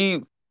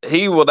 he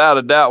without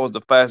a doubt was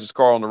the fastest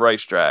car on the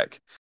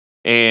racetrack,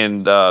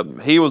 and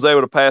he was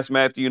able to pass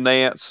Matthew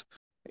Nance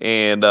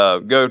and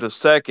go to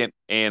second,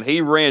 and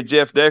he ran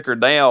Jeff Decker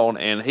down,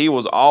 and he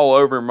was all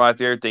over him right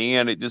there at the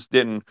end. It just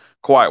didn't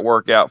quite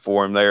work out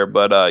for him there,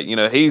 but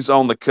he's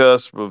on the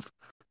cusp of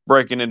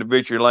breaking into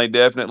victory lane,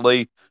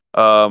 definitely.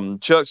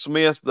 Chuck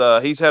Smith,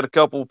 he's had a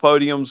couple of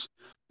podiums.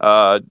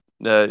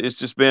 It's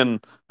just been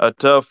a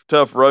tough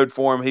road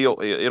for him.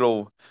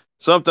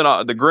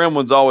 The grim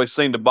ones always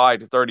seem to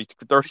bite at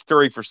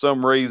 33 for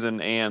some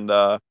reason, and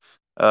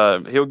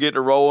he'll get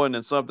to rolling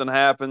and something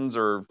happens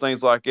or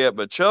things like that.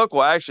 But Chuck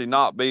will actually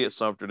not be at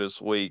Sumter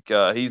this week.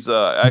 He's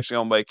actually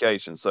on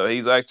vacation, so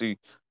he's actually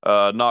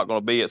not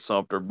going to be at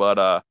Sumter.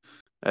 But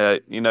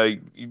you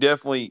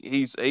definitely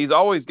he's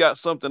always got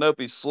something up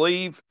his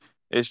sleeve.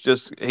 It's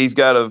just he's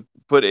got to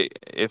put it.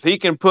 If he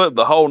can put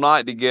the whole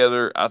night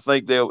together, I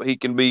think he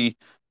can be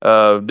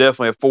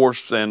definitely a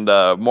force, and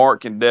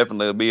Mark can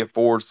definitely be a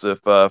force if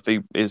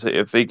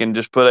he can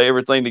just put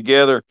everything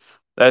together.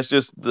 That's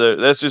just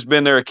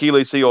been their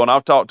Achilles heel, and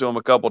I've talked to them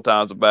a couple of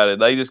times about it.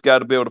 They just got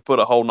to be able to put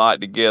a whole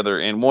night together,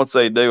 and once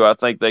they do, I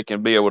think they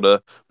can be able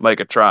to make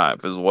a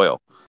triumph as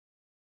well.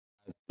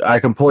 I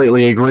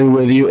completely agree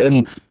with you.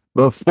 And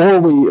before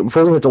we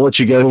have to let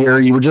you go here,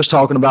 you were just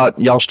talking about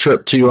y'all's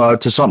trip to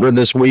Sumter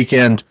this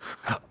weekend.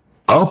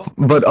 Up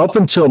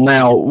until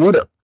now,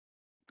 what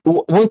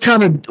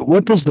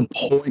does the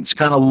points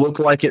kind of look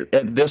like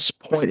at this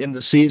point in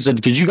the season?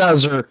 Because you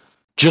guys are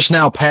just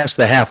now past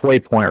the halfway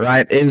point,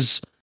 right?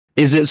 Is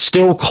it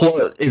still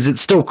close? Is it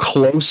still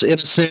close in a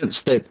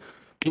sense that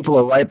people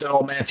are right there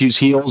on Matthew's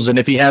heels, and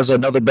if he has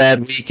another bad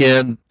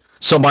weekend,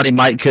 somebody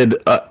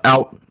could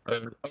out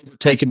or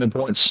overtake him in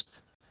points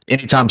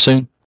anytime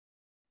soon?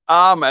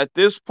 At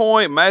this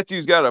point,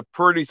 Matthew's got a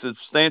pretty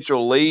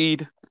substantial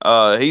lead.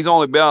 He's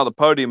only been on the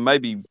podium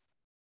maybe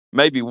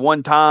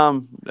one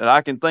time that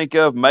I can think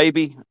of.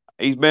 Maybe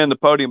he's been on the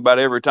podium about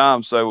every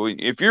time. So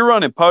if you're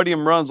running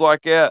podium runs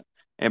like that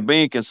and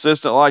being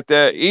consistent like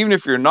that, even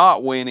if you're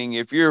not winning,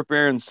 if you're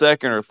appearing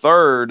second or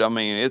third, I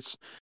mean,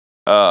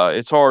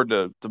 it's hard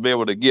to be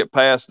able to get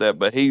past that.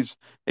 But he's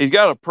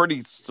got a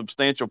pretty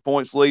substantial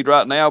points lead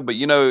right now. But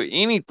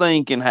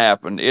anything can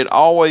happen. It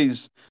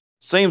always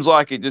seems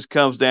like it just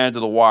comes down to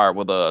the wire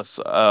with us.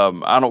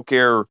 I don't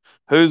care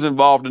who's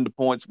involved in the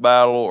points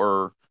battle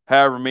or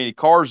however many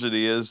cars it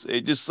is.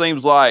 It just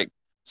seems like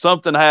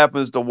something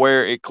happens to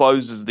where it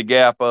closes the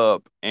gap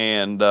up,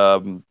 and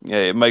yeah,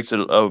 it makes it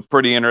a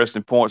pretty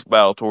interesting points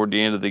battle toward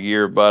the end of the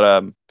year.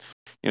 But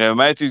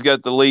Matthew's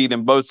got the lead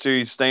in both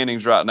series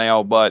standings right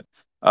now. But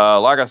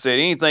like I said,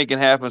 anything can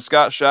happen.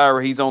 Scott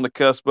Shire, he's on the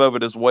cusp of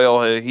it as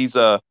well. He's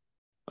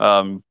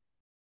um,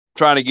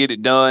 trying to get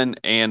it done,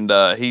 and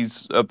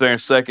he's up there in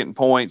second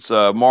points.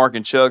 Mark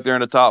and Chuck, they're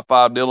in the top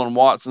five. Dylan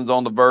Watson's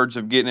on the verge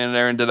of getting in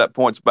there into that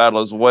points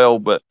battle as well.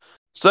 But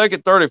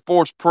second, third, and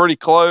fourth's pretty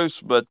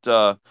close. But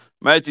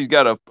Matthew's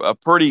got a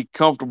pretty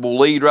comfortable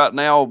lead right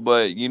now.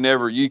 But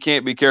you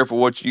can't be careful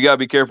you got to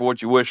be careful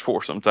what you wish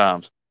for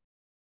sometimes.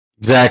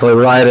 Exactly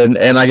right,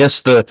 and I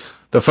guess the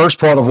first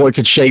part of what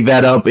could shake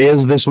that up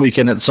is this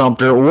weekend at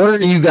Sumter.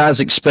 What are you guys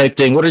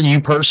expecting? What are you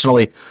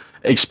personally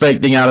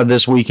expecting out of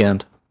this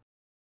weekend?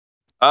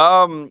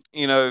 The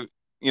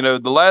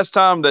last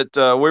time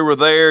that we were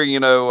there,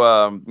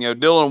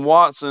 Dylan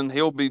Watson,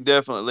 he'll be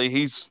definitely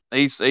he's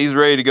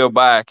ready to go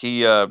back.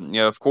 He,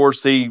 of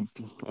course, he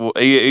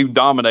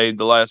dominated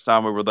the last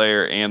time we were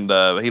there, and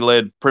he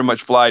led pretty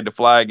much flag to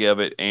flag of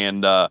it,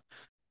 and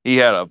he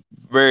had a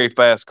very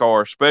fast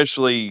car,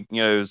 especially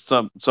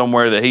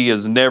somewhere that he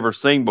has never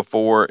seen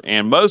before.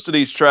 And most of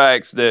these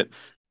tracks that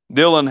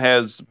Dylan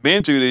has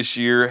been to this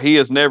year, he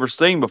has never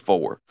seen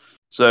before.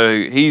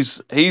 So he's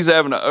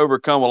having to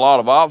overcome a lot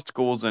of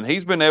obstacles, and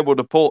he's been able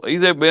to pull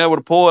it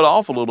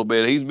off a little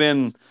bit. He's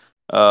been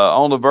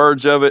on the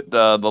verge of it.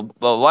 The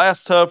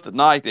last tough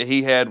night that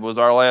he had was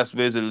our last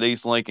visit at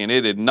East Lincoln.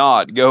 It did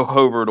not go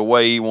over the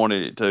way he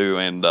wanted it to,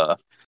 and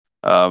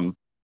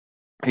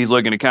he's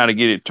looking to kind of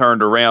get it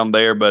turned around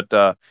there.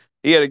 But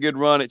he had a good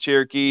run at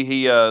Cherokee.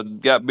 He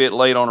got bit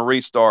late on a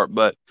restart,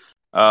 but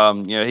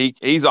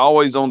he's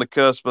always on the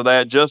cusp of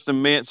that.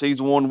 Justin Mintz,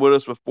 he's won with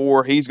us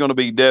before. He's going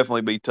to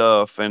definitely be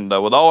tough, and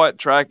with all that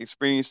track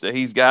experience that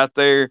he's got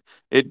there,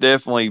 it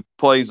definitely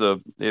plays a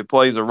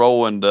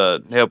role in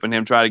helping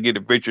him try to get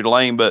to victory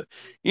lane. But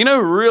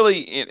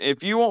really,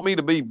 if you want me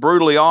to be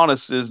brutally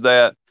honest, is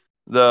that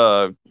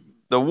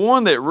the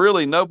one that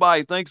really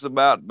nobody thinks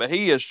about, but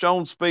he has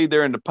shown speed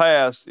there in the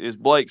past, is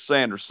Blake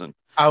Sanderson.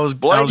 I was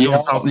going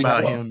to talk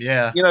about him.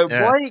 Yeah.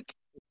 Blake.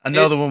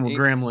 Another one with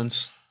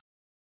gremlins.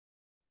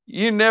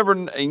 You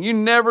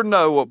never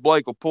know what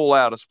Blake will pull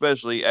out,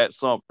 especially at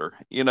Sumter.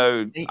 He's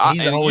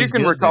always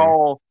good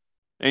recall.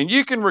 And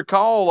you can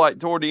recall, like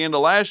toward the end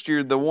of last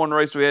year, the one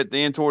race we had at the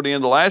end toward the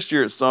end of last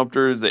year at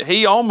Sumter, is that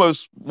he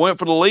almost went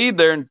for the lead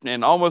there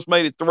and almost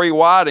made it 3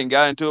 wide and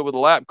got into it with a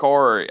lap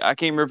car. I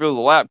can't remember if it was a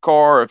lap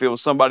car or if it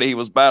was somebody he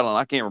was battling.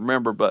 I can't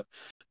remember, but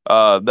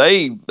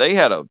they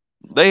had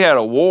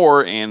a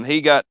war, and he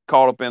got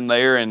caught up in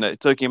there, and it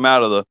took him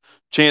out of the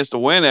chance to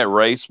win that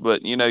race.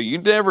 But you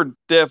never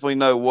definitely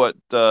know what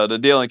the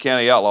Dillon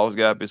County Outlaws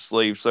got up his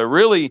sleeve. So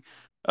really,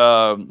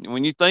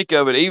 when you think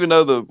of it, even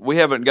though we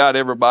haven't got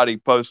everybody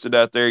posted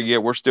out there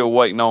yet, we're still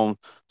waiting on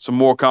some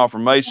more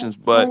confirmations.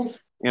 But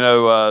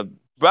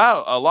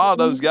about a lot of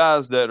those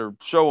guys that are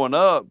showing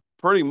up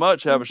pretty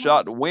much have a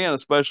shot to win,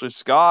 especially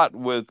Scott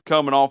with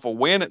coming off a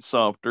win at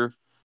Sumter.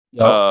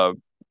 Yep.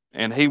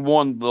 And he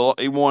won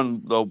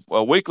the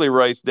weekly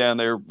race down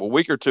there a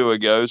week or two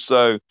ago.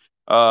 So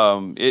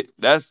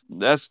that's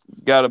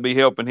got to be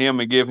helping him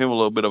and give him a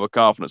little bit of a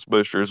confidence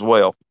booster as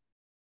well.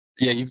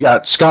 Yeah, you've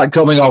got Scott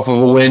coming off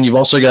of a win. You've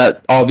also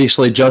got,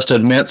 obviously,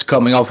 Justin Mintz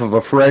coming off of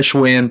a fresh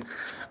win.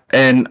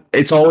 And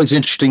it's always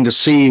interesting to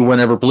see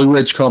whenever Blue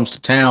Ridge comes to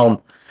town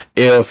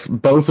if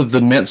both of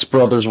the Mintz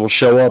brothers will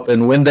show up.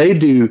 And when they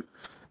do,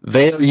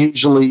 they are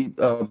usually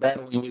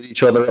battling with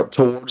each other up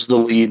towards the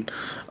lead,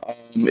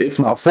 if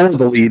not for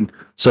the lead.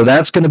 So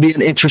that's going to be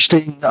an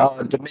interesting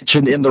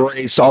dimension in the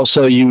race.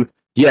 Also, you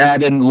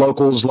add in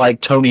locals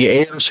like Tony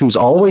Ayers, who's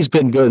always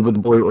been good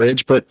with Blue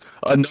Ridge, but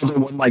another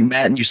one like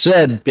Matt and you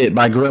said, bit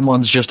by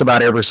gremlins just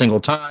about every single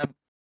time.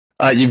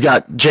 You've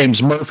got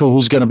James Murphy,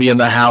 who's going to be in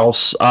the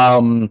house.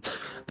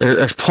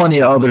 There's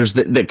plenty of others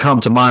that come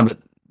to mind, but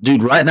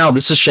dude, right now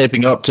this is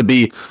shaping up to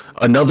be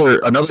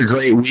another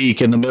great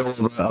week in the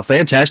middle of a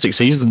fantastic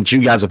season that you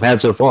guys have had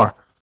so far.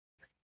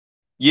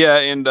 Yeah,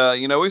 and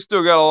we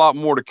still got a lot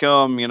more to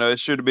come. It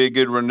should be a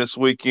good run this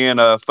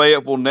weekend.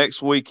 Fayetteville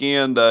next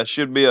weekend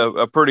should be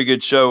a pretty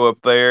good show up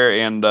there,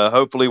 and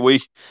hopefully we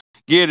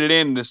get it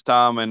in this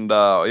time. And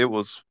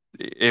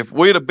if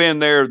we'd have been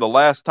there the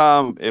last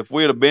time, if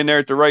we'd have been there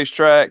at the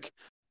racetrack,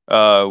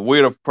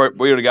 we'd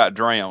have got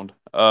drowned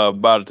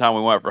by the time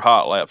we went for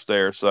hot laps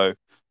there. So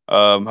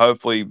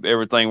hopefully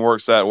everything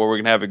works out where we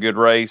can have a good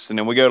race, and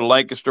then we go to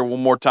Lancaster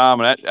one more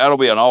time, and that'll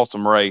be an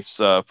awesome race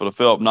for the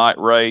Phillip Knight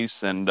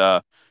race. And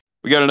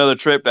we got another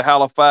trip to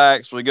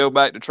Halifax. We go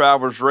back to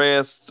Travelers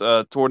Rest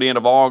toward the end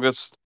of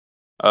August.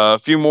 A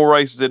few more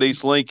races at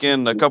East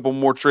Lincoln, a couple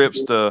more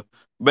trips to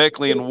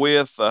Beckley and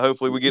Wythe.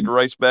 Hopefully we get to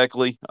race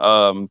Beckley.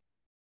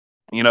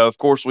 Of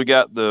course, we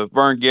got the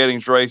Vern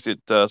Gettings race at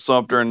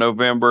Sumter in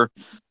November.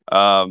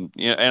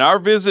 And our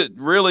visit,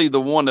 really,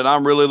 the one that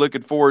I'm really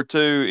looking forward to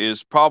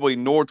is probably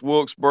North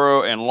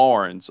Wilkesboro and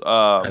Lawrence.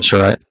 That's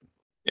right.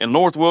 And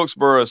North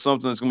Wilkesboro is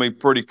something that's going to be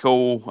pretty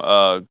cool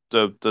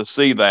to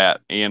see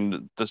that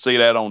and to see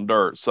that on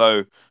dirt.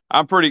 So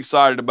I'm pretty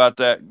excited about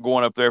that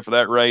going up there for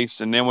that race.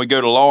 And then we go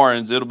to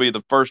Lawrence. It'll be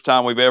the first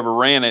time we've ever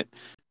ran it,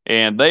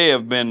 and they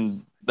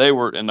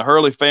were in the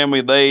Hurley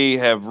family. They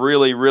have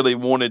really really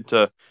wanted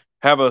to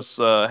have us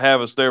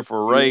there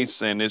for a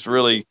race, and it's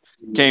really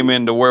came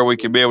into where we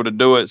could be able to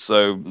do it.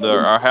 So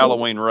our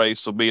Halloween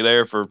race will be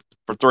there for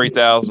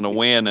 3,000 to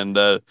win,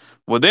 and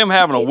with them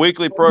having a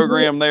weekly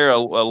program there, a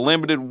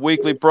limited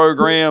weekly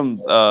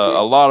program,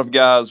 a lot of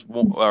guys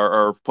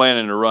are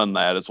planning to run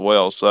that as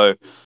well. So,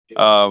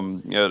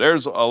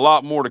 there's a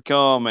lot more to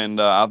come, and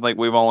I think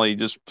we've only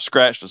just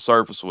scratched the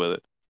surface with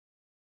it.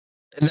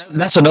 And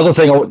that's another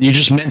thing. You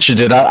just mentioned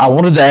it. I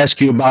wanted to ask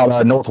you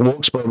about North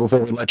Wilkesboro before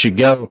we let you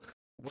go.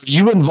 Were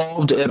you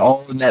involved at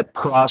all in that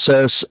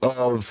process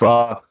of,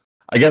 I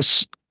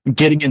guess,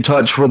 getting in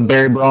touch with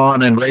Barry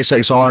Braun and Race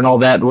XR and all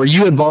that? Were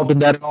you involved in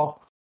that at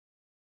all?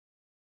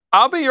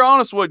 I'll be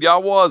honest with you, I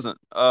wasn't.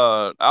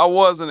 I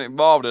wasn't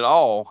involved at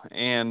all,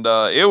 and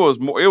it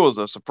was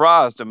a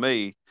surprise to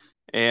me,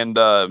 and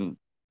and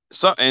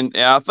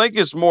I think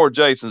it's more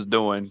Jason's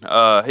doing.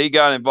 He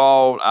got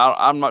involved.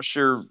 I'm not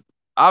sure.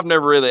 I've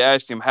never really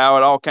asked him how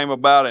it all came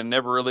about, and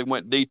never really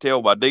went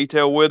detail by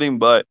detail with him,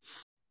 but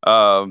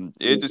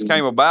it just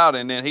came about,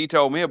 and then he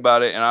told me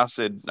about it, and I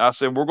said,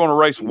 we're going to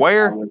race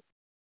where?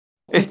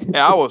 And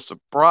I was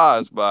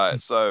surprised by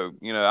it. So,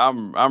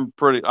 I'm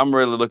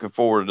really looking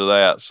forward to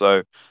that.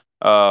 So,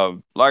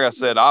 like I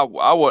said, I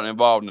wasn't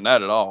involved in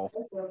that at all.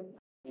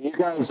 You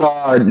guys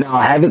are now.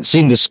 I haven't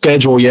seen the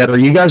schedule yet. Are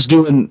you guys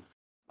doing?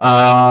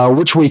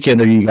 Which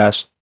weekend are you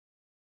guys?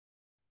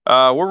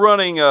 We're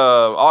running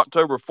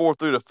October 4th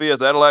through the 5th.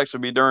 That'll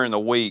actually be during the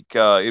week.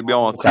 It'll be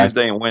on a Okay.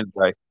 Tuesday and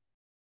Wednesday.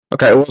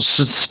 Okay, well,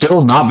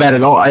 still not bad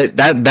at all.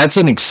 That's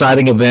an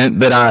exciting event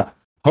that I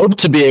hope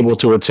to be able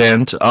to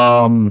attend.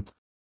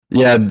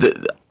 Yeah,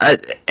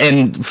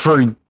 and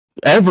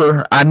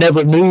forever I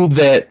never knew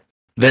that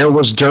there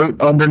was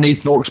dirt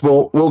underneath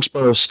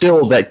Wilkesboro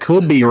still that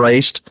could be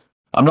raced.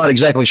 I'm not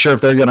exactly sure if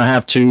they're going to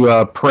have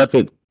to prep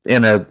it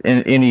in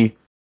any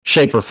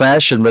shape or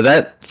fashion, but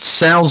that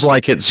sounds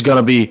like it's going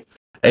to be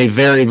a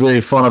very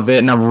very fun event,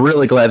 and I'm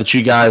really glad that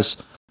you guys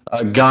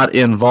got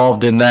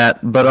involved in that.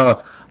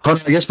 But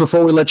Hunter, I guess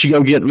before we let you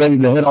go get ready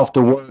to head off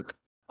to work,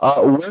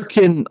 where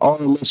can our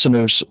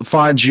listeners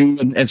find you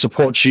and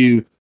support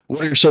you?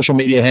 What are your social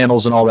media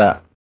handles and all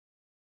that?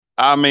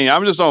 I mean,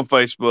 I'm just on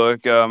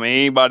Facebook.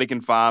 Anybody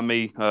can find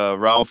me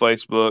right on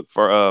Facebook.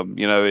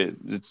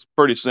 It's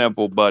pretty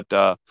simple. But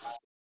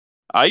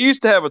I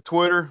used to have a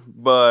Twitter,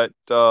 but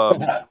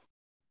I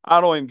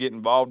don't even get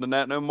involved in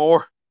that no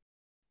more.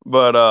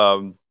 But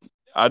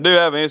I do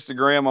have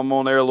Instagram. I'm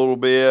on there a little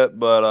bit,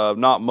 but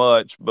not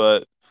much.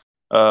 But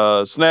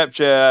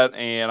Snapchat,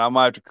 and I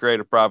might have to create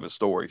a private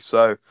story.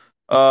 So,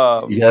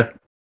 Yeah.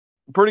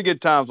 pretty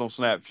good times on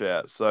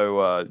Snapchat.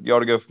 So, you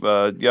gotta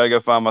go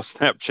find my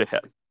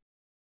Snapchat.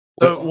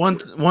 So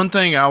one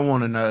thing I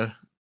want to know,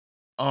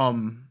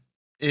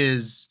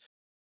 is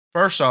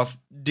first off,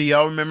 do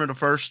y'all remember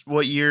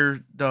what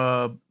year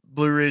the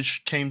Blue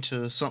Ridge came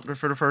to Sumter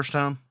for the first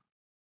time?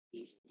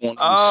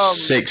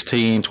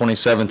 2016,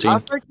 2017.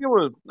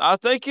 I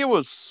think it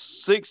was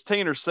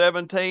 16 or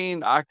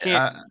 17. I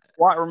can't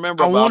quite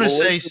remember. I want to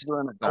say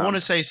I want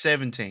to say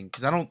 17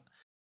 because I don't.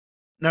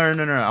 No.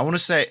 I want to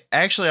say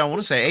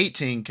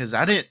 18 because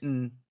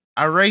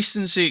I raced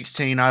in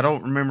 16. I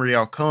don't remember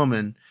y'all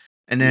coming,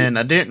 and then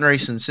I didn't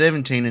race in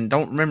 17 and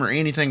don't remember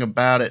anything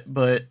about it.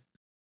 But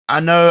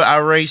I know I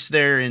raced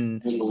there in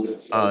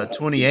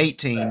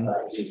 2018.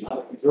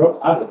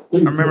 I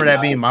remember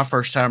that being my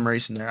first time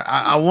racing there.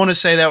 I want to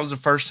say that was the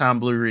first time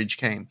Blue Ridge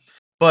came,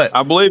 but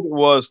I believe it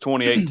was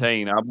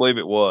 2018. I believe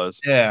it was.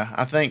 Yeah,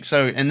 I think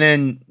so. And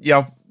then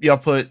y'all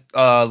put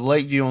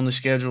Lakeview on the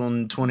schedule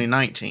in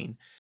 2019.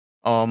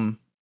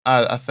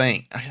 I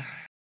think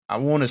I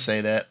want to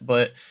say that,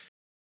 but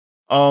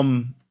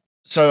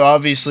so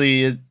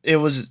obviously it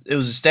was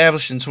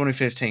established in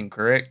 2015,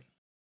 correct?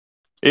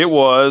 It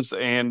was,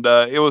 and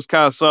it was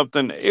kind of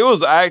something. It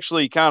was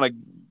actually kind of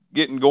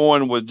getting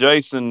going with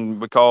Jason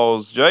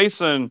because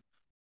Jason,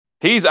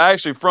 he's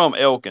actually from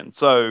Elkin,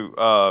 so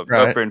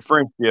Right. up in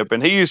Friendship,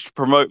 and he used to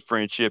promote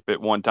Friendship at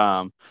one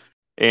time,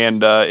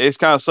 and it's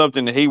kind of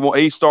something that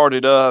he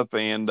started up,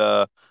 and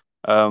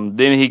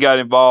then he got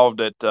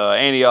involved at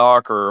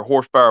Antioch or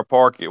Horsepower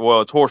Park.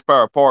 Well, it's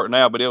Horsepower Park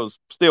now, but it was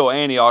still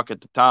Antioch at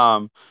the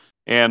time.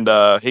 And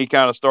he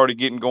kind of started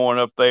getting going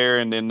up there,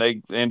 and then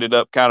they ended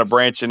up kind of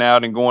branching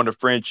out and going to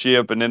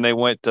Friendship, and then they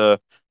went to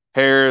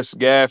Harris,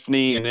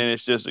 Gaffney, and then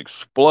it's just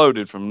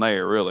exploded from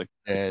there, really.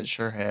 Yeah, it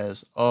sure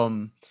has.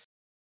 One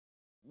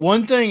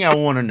thing I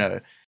want to know: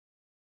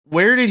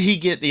 where did he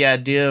get the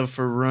idea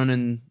for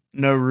running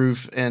no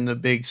roof and the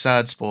big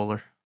side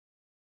spoiler?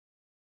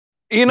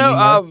 You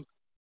know,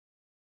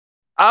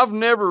 I've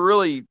never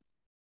really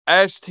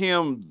asked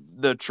him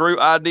the true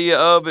idea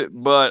of it,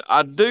 but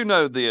I do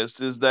know this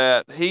is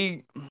that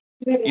he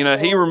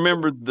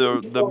remembered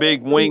the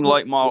big wing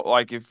late model.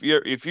 Like if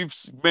you've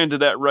been to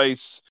that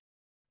race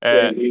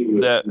at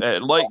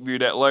Lakeview,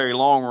 that Larry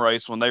Long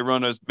race when they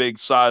run those big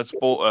side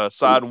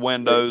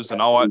windows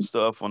and all that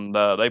stuff, when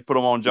they put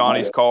them on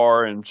Johnny's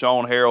car and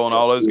Sean Harrell and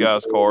all those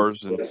guys' cars,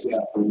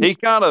 and he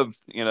kind of,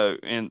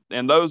 in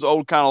those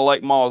old kind of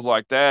late models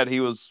like that, he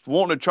was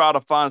wanting to try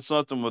to find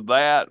something with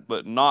that,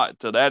 but not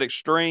to that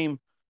extreme.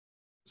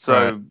 So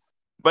Right.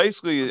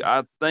 basically,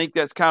 I think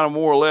that's kind of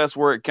more or less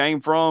where it came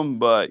from.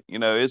 But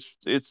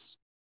it's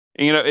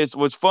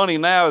what's funny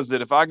now is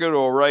that if I go to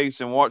a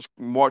race and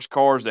watch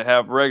cars that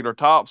have regular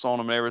tops on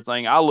them and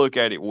everything, I look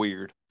at it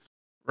weird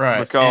Right.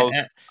 because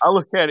I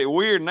look at it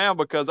weird now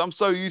because I'm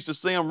so used to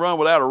seeing them run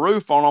without a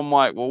roof on. I'm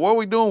like, well, what are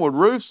we doing with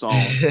roofs on?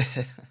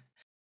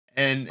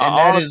 and I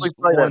that honestly is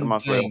say that to one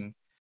myself. thing.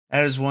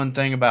 That is one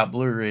thing about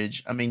Blue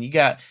Ridge. I mean, you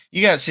got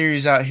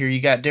series out here.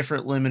 You got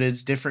different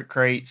limiteds, different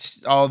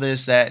crates, all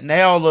this, that, and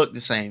they all look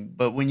the same.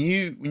 But when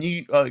you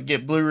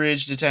get Blue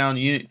Ridge to town,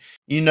 you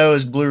know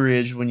it's Blue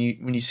Ridge when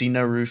you see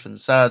no roof in the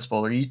side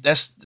spoiler.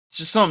 That's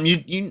just something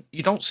you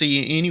don't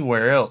see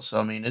anywhere else.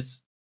 I mean,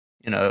 it's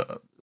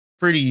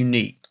pretty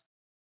unique.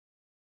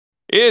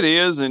 It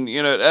is, and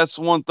that's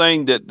one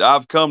thing that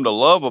I've come to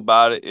love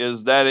about it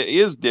is that it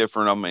is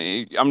different. I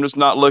mean, I'm just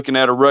not looking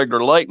at a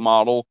regular lake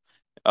model.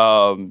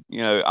 I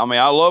mean,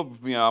 I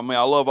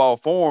love all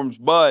forms,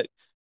 but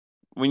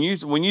when you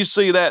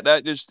see that,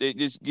 it just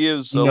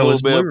gives You a know little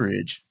it's bit Blue of,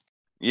 Ridge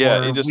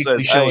yeah, it or just says,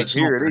 Weekly Show hey, at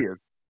here it Sumter.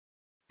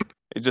 is.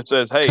 It just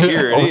says, hey,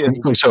 here it is.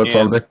 Please show it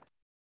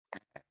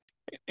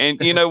And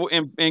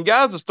something. and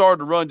guys have started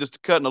to run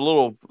just cutting a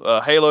little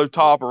halo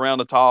top around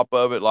the top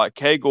of it. Like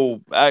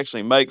Kegel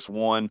actually makes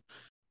one,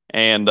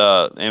 and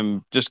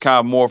just kind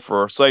of more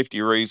for a safety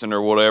reason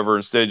or whatever,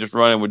 instead of just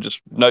running with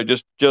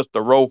just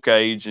the roll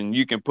cage, and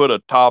you can put a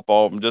top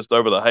on them just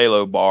over the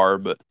halo bar.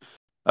 But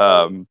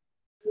um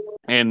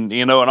and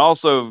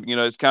also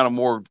it's kind of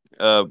more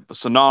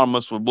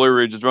synonymous with Blue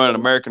Ridge is running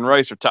American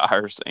Racer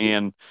tires,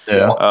 and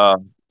Yeah. uh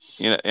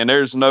and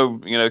there's no,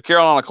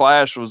 Carolina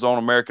Clash was on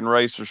American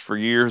Racers for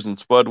years, and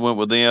Spud went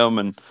with them,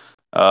 and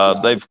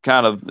it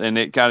kind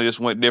of just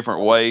went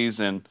different ways,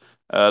 and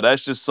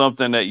that's just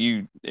something that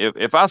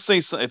if I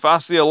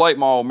see a late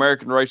model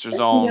American Racers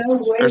on,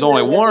 there's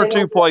only one or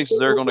two places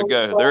they're going to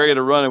go. They're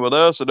either running with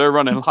us or they're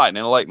running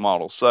Lightning late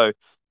models. So,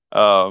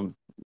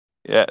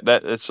 yeah,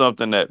 that is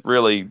something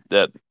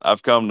that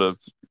I've come to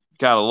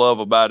kind of love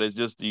about it, is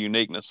just the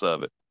uniqueness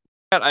of it.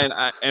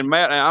 And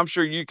Matt, and I'm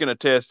sure you can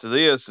attest to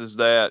this, is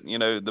that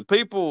the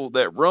people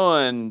that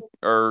run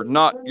are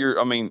not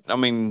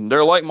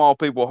they're late model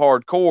people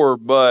hardcore,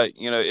 but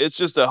it's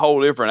just a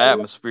whole different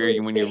atmosphere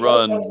when you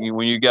run.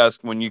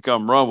 When you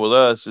come run with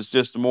us, it's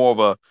just more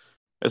of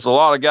it's a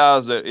lot of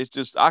guys that it's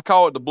just, I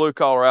call it the blue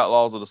collar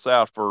outlaws of the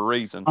South for a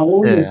reason.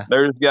 Yeah.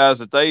 There's guys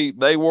that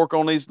they work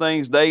on these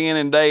things day in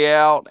and day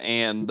out,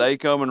 and they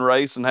come and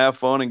race and have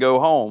fun and go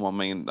home. I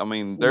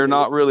mean, they're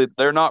not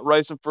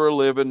racing for a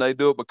living. They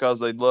do it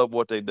because they love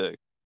what they do.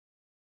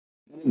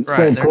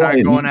 Right. They're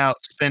not going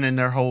out spending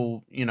their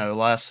whole,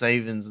 life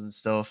savings and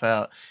stuff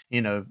out,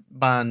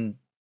 buying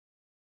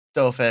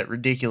stuff at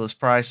ridiculous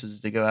prices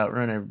to go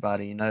outrun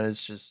everybody.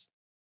 It's just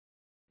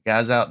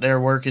guys out there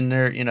working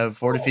their,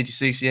 40, 50,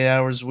 60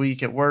 hours a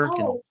week at work.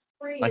 And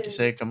like you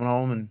said, coming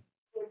home and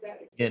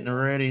getting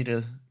ready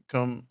to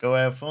go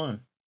have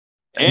fun.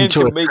 And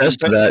to can be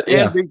attest to that,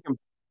 yeah.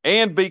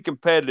 and be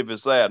competitive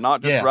as that,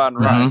 not just Yeah. riding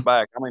right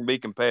back. I mean, be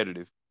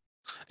competitive.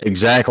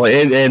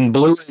 Exactly. And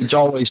Blue Ridge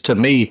always, to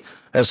me,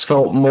 has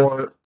felt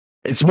more.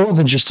 It's more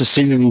than just a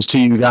series to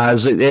you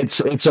guys.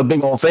 It's a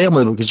big old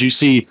family, because you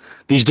see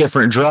these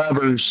different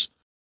drivers.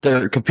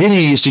 They're competing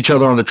against each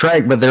other on the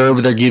track, but they're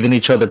over there giving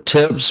each other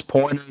tips,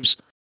 pointers.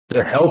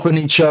 They're helping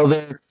each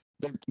other.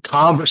 They're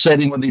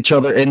conversating with each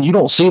other, and you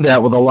don't see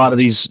that with a lot of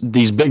these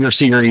bigger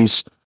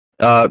series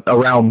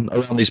around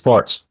these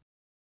parts.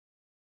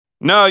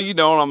 No, you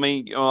don't. I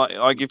mean,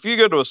 like if you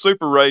go to a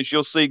super race,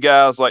 you'll see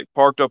guys like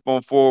parked up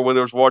on four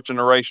wheelers watching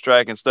the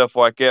racetrack and stuff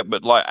like that.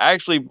 But like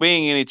actually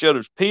being in each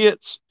other's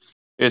pits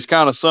is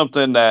kind of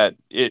something that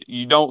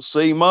you don't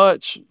see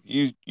much.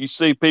 You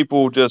see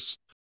people just,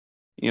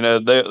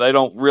 they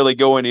don't really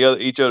go into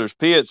each other's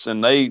pits,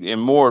 and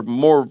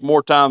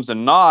more times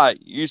than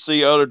not, you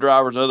see other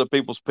drivers in other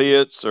people's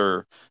pits,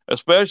 or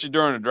especially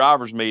during a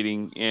drivers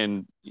meeting.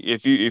 And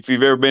if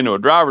you've ever been to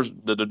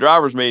the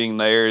drivers meeting,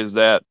 there is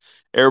that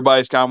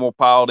everybody's kind of more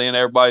piled in,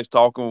 everybody's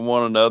talking with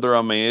one another.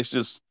 I mean,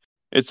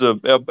 it's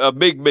a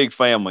big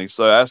family.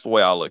 So that's the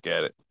way I look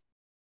at it.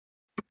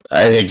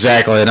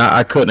 Exactly, and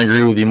I couldn't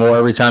agree with you more.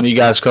 Every time you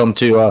guys come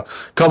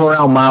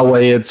around my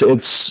way, it's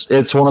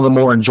one of the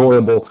more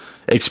enjoyable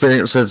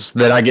experiences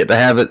that I get to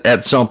have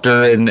at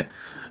Sumter. And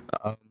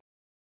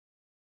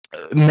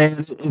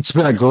man, it's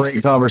been a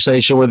great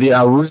conversation with you.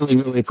 I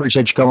really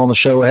appreciate you coming on the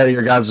show ahead of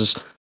your guys'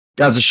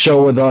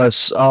 show with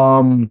us.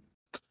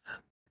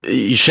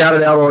 You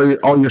shouted out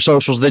all your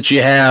socials that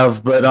you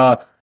have,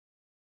 but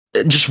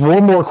just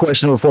one more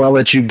question before I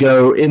let you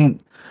go. In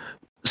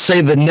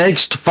say the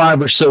next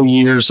 5 or so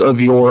years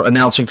of your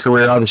announcing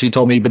career, obviously you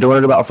told me you've been doing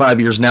it about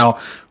 5 years now.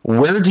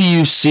 Where do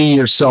you see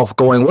yourself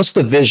going? What's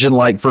the vision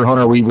like for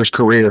Hunter Weaver's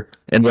career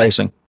in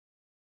racing?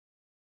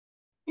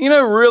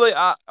 Really,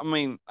 I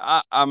mean,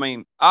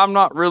 I'm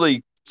not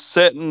really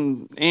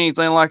setting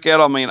anything like that.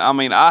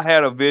 I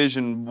had a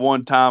vision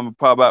one time,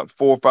 probably about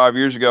 4 or 5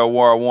 years ago,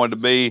 where I wanted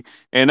to be,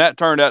 and that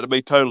turned out to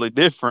be totally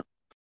different.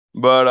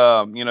 But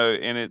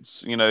and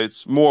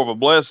it's more of a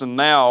blessing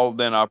now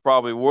than I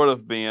probably would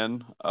have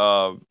been.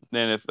 Than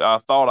if I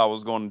thought I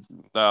was going.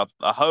 I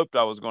hoped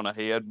I was going to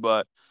head,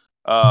 but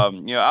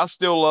I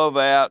still love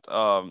that.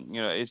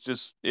 It's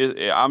just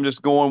I'm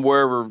just going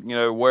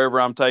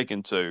wherever I'm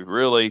taken to.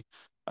 Really,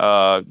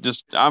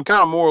 just I'm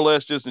kind of more or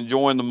less just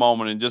enjoying the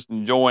moment and just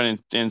enjoying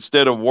it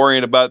instead of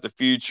worrying about the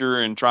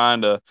future and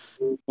trying to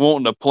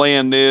wanting to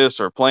plan this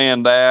or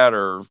plan that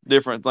or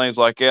different things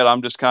like that.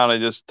 I'm just kind of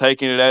just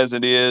taking it as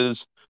it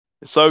is,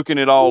 soaking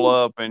it all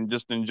up and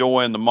just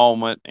enjoying the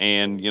moment.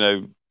 And,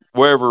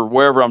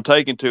 wherever I'm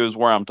taken to is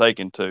where I'm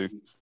taken to.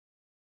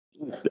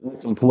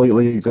 I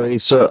completely agree.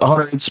 So,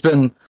 Hunter, it's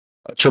been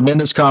a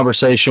tremendous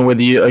conversation with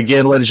you.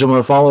 Again, ladies and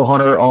gentlemen, follow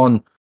Hunter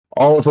on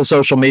all of his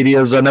social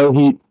medias. I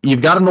know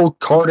you've got an old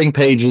karting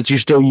page that you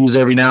still use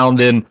every now and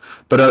then,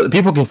 but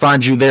people can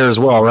find you there as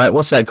well, right?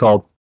 What's that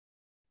called?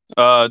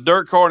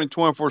 Dirt karting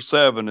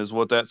 24/7 is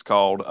what that's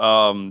called.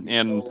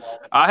 And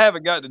I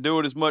haven't got to do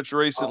it as much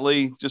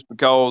recently just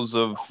because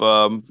of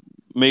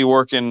me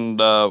working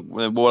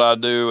with what I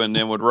do and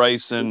then with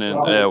racing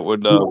and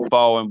with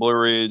Fall and Blue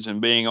Ridge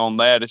and being on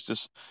that.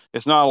 It's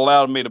not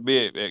allowed me to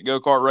be at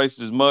go-kart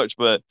races as much,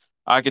 but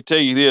I could tell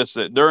you this,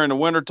 that during the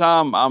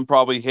wintertime, I'm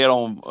probably head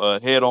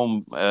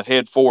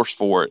force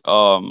for it.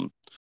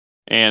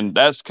 And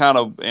that's kind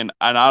of and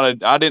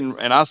I didn't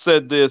and I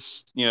said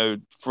this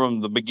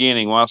from the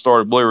beginning when I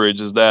started Blue Ridge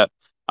is that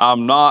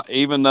I'm not,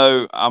 even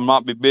though I'm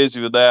not be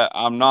busy with that,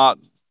 I'm not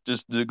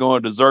just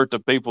going to desert the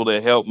people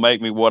that helped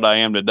make me what I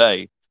am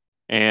today.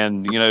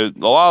 And a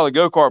lot of the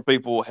go-kart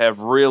people have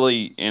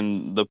really,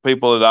 and the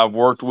people that I've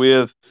worked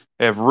with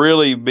have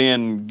really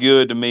been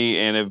good to me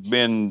and have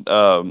been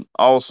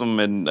awesome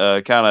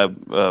and kind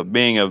of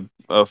being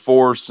a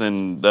force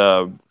and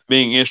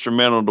being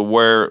instrumental to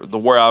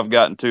where I've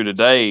gotten to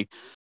today.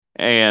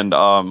 And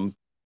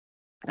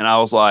and I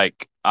was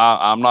like,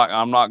 I'm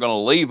not going to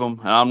leave them,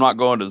 and I'm not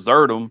going to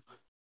desert them.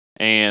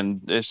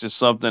 And it's just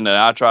something that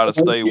I try to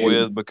stay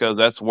with because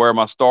that's where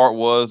my start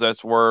was.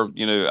 That's where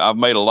I've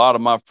made a lot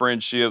of my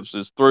friendships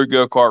is through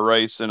go kart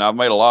racing. I've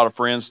made a lot of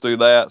friends through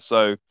that.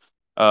 So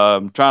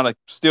trying to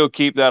still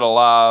keep that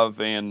alive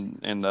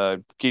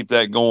and keep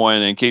that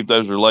going and keep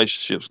those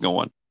relationships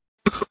going.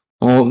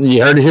 Well,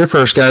 you heard it here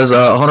first, guys.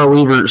 Hunter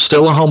Weaver,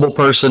 still a humble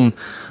person,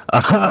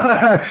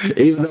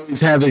 even though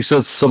he's having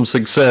some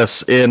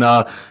success in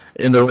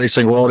the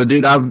racing world. And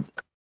dude, I'm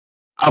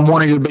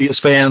one of your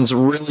biggest fans.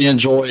 Really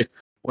enjoy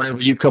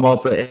whenever you come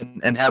up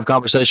and have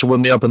conversation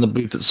with me up in the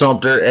booth at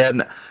Sumter.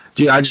 And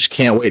dude, I just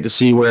can't wait to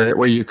see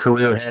where your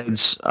career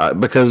heads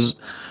because,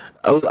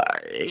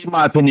 in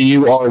my opinion,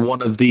 you are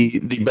one of the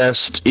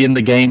best in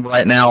the game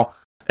right now.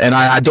 And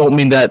I don't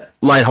mean that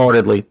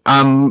lightheartedly.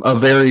 I'm a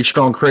very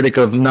strong critic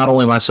of not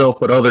only myself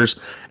but others,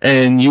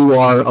 and you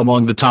are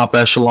among the top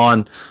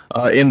echelon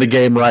in the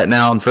game right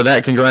now. And for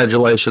that,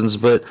 congratulations.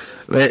 But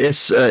we're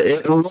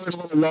running a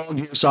little long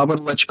here, so I'm going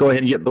to let you go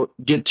ahead and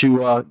get to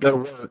go to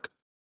work.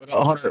 But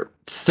Hunter,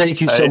 thank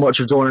you so Hey, much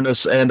for joining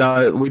us, and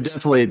we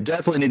definitely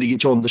need to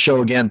get you on the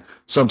show again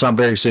sometime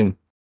very soon.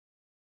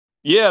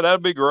 yeah,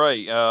 that'd be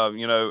great.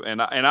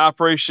 And I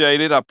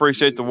appreciate it. I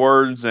appreciate the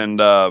words,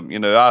 and I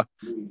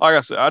like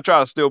I said, I try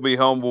to still be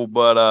humble,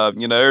 but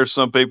there's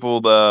some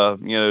people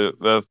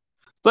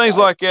things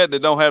like that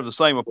that don't have the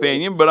same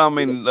opinion. But I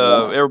mean,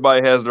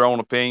 everybody has their own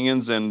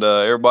opinions, and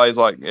everybody's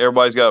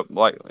got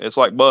like it's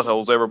like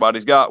buttholes.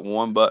 Everybody's got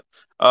one, but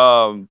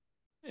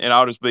and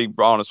I'll just be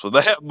honest with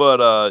that. But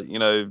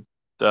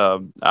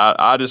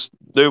I just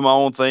do my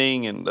own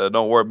thing and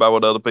don't worry about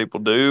what other people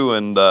do.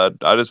 And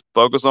I just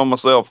focus on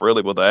myself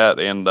really with that.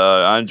 And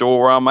I enjoy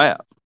where I'm at.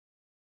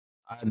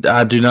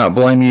 I do not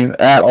blame you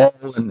at all,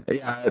 and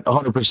yeah, I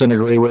 100%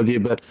 agree with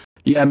you. But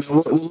yeah, man,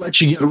 we'll let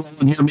you get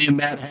rolling here. Me and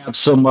Matt have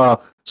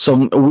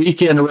some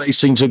weekend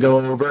racing to go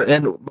over.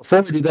 And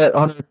before we do that,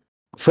 Hunter,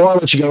 before I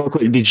let you go real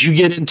quick, did you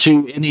get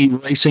into any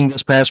racing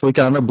this past week?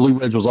 I know Blue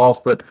Ridge was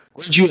off, but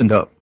where did you end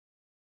up?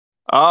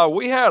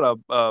 We had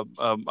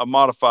a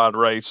modified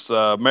race,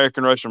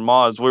 American Russian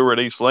Mods. We were at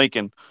East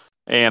Lincoln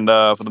and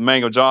for the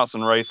Mango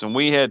Johnson race, and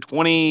we had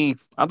 20.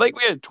 I think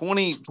we had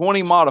 20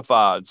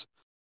 modifieds.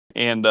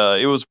 And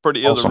it was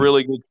a Awesome.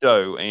 really good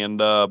show. And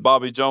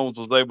Bobby Jones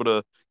was able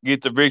to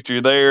get the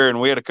victory there.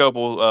 And we had a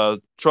couple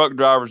truck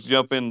drivers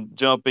jump in.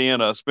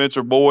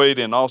 Spencer Boyd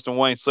and Austin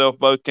Wayne Self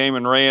both came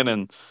and ran,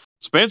 and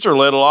Spencer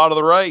led a lot of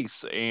the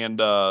race. And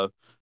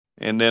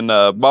then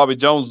Bobby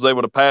Jones was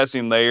able to pass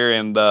him there,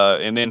 and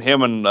then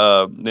him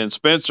and then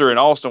Spencer and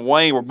Austin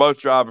Wayne were both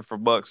driving for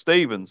Buck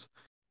Stevens.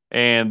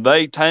 and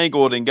they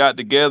tangled and got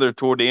together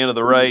toward the end of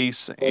the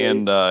race,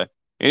 and it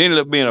ended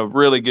up being a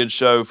really good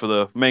show for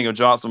the Mingo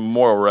Johnson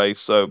Memorial Race.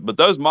 So, but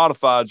those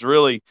modifieds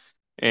really,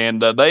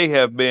 and they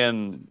have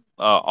been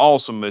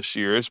awesome this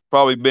year. It's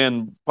probably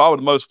been the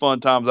most fun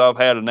times I've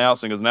had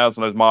announcing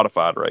those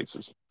modified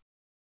races.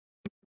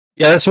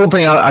 Yeah, that's one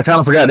thing I kind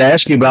of forgot to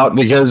ask you about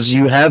because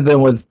you have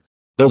been with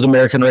those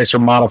American Racer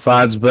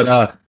modifieds. But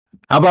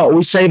how about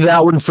we save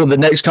that one for the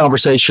next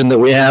conversation that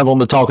we have on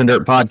the Talking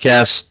Dirt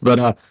podcast? But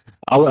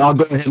I'll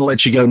go ahead and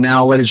let you go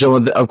now, ladies and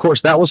gentlemen. Of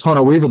course, that was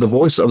Hunter Weaver, the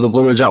voice of the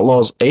Blue Ridge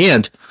Outlaws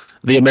and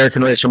the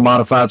American Racer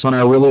modifieds. Hunter,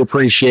 I really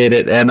appreciate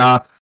it, and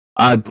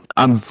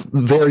I'm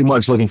very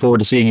much looking forward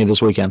to seeing you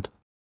this weekend.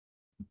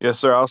 Yes,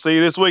 sir. I'll see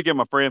you this weekend,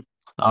 my friend.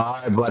 All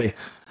right, buddy.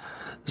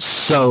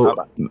 So.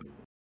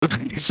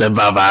 He said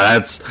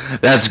bye-bye.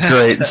 That's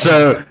great.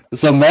 So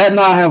Matt and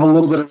I have a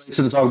little bit of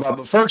racing to talk about.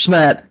 But first,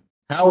 Matt,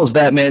 how was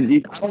that, man?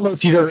 I don't know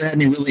if you've ever had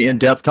any really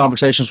in-depth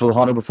conversations with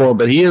Hunter before,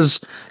 but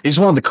he's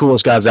one of the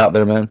coolest guys out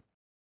there, man.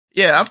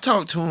 Yeah, I've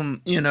talked to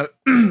him,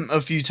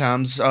 a few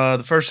times.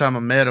 The first time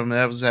I met him,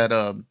 that was at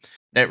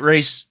that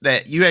race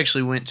that you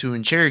actually went to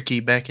in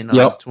Cherokee back in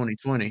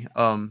 2020.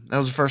 That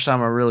was the first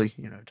time I really,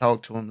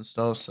 talked to him and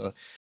stuff. So,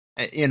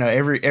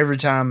 every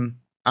time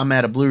I'm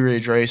at a Blue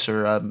Ridge race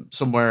or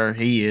somewhere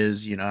he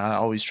is, I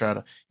always try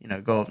to,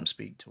 go up and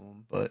speak to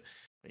him. But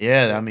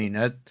yeah, I mean,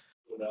 that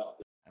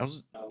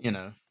was,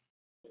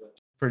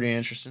 pretty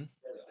interesting.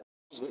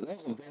 That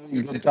was a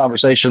very good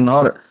conversation.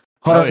 Hunter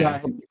and I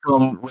have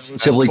become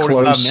relatively 45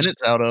 close.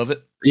 minutes out of it.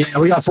 Yeah,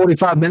 we got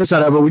 45 minutes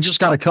out of it. We just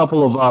got a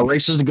couple of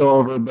races to go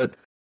over. But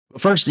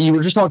first, you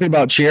were just talking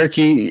about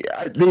Cherokee.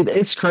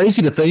 It's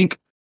crazy to think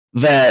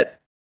that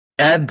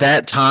at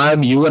that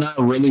time, you and I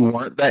really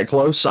weren't that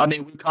close. I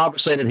mean, we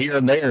conversated here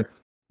and there,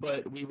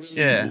 but we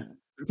really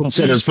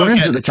considered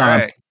friends at the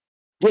time.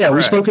 Yeah,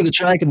 we spoke at the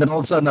track, and then all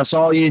of a sudden I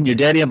saw you, and your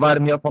daddy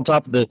invited me up on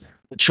top of the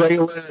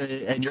trailer,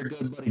 and your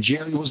good buddy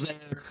Jerry was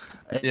there.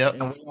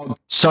 And we all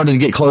started to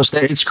get close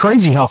there. It's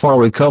crazy how far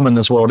we've come in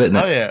this world, isn't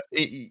it? Oh,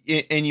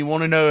 yeah. And you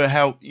want to know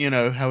how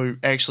we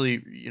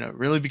actually,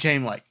 really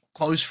became like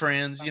close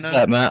friends, What's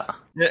that, Matt?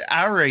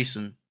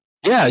 iRacing.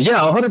 Yeah,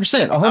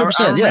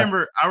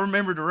 100%. I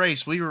remember the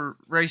race. We were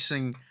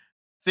racing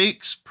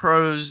fixed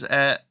pros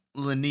at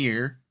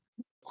Lanier.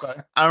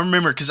 Okay. I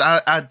remember because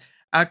I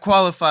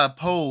qualified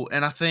pole,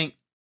 and I think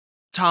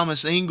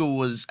Thomas Engel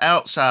was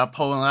outside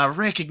pole, and I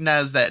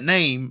recognized that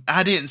name.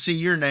 I didn't see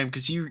your name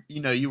because you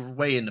were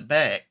way in the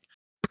back.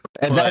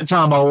 At that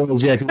time, I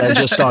was because I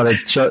just started.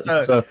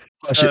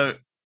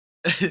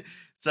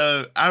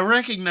 So I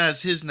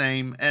recognized his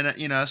name, and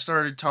I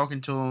started talking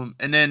to him,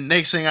 and then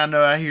next thing I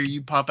know, I hear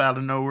you pop out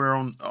of nowhere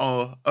on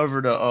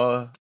over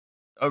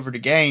the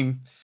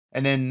game,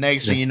 and then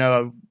next thing you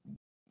know,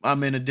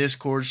 I'm in a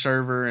Discord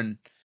server, and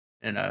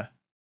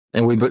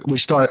we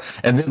start,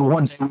 and then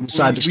one day we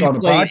decided to start a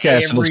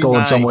podcast and it's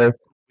going somewhere.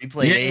 We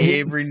played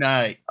every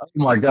night. Oh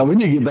my God, we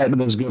need to get back to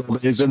those good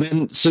old days. And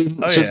then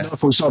soon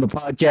enough, we started a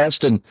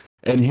podcast,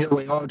 and here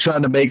we are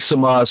trying to make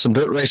some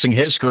dirt racing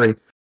history.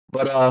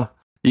 But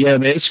yeah,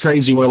 man, it's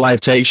crazy where life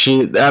takes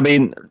you. I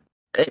mean,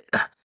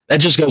 that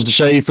just goes to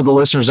show you for the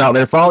listeners out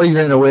there, follow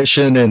your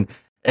intuition and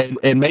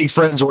make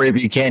friends wherever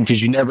you can,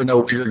 because you never know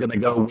where you're going to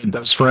go with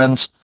those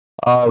friends.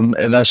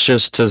 And that's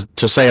just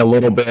to say a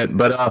little bit.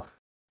 But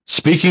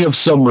speaking of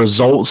some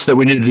results that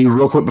we need to do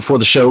real quick before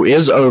the show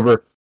is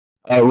over,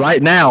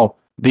 right now,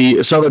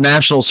 the Southern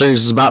National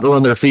Series is about to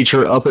run their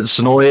feature up at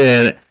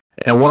Sonoya,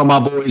 and one of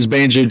my boys,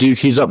 Banjo Duke,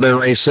 he's up there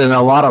racing.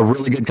 A lot of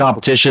really good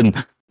competition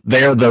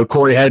there, though.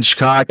 Corey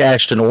Hedgecock,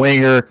 Ashton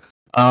Winger,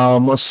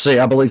 let's see,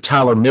 I believe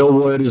Tyler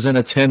Millwood is in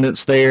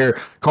attendance there.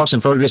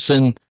 Carson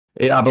Ferguson,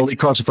 I believe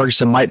Carson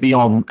Ferguson might be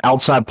on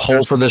outside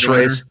pole for this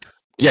race.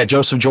 Yeah,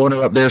 Joseph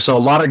Joyner up there. So a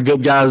lot of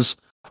good guys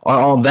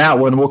are on that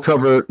one. We'll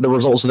cover the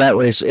results of that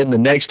race in the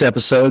next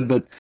episode.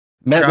 But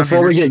Matt,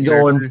 before we get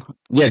going,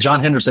 John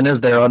Henderson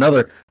is there,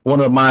 another one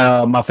of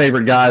my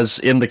favorite guys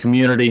in the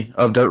community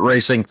of dirt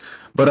racing.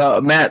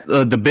 But Matt,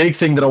 the big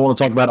thing that I want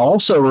to talk about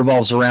also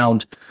revolves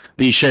around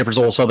the Schaefer's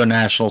Oil Southern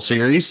National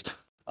Series.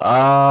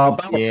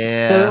 About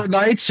 4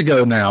 nights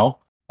ago now,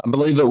 I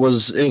believe it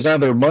was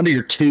either Monday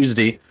or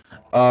Tuesday.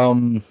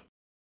 That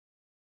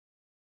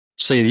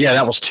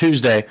was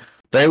Tuesday.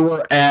 They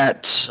were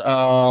at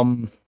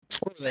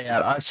where were they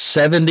at?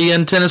 I-70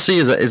 in Tennessee.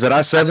 Is it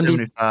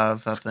I-70?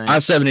 I-75, I think.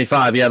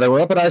 I-75. Yeah, they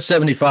were up at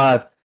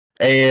I-75,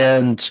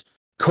 and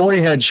Corey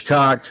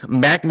Hedgecock,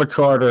 Mac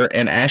McCarter,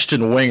 and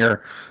Ashton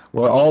Winger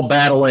were all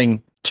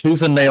battling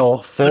tooth and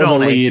nail for the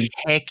lead.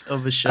 A heck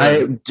of a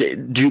show.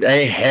 Dude,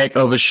 a heck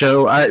of a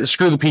show.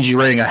 Screw the PG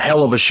rating, a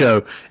hell of a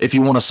show, if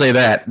you want to say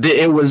that.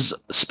 It was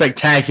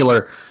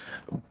spectacular.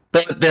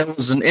 But there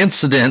was an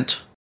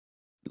incident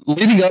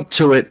leading up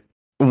to it.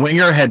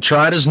 Winger had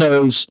tried his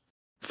nose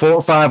 4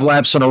 or 5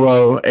 laps in a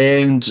row,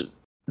 and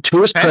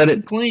to his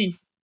credit,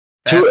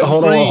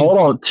 hold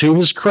on. To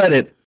his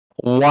credit,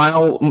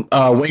 while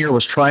Winger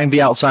was trying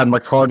the outside,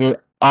 McCarter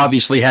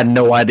obviously had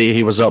no idea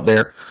he was up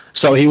there.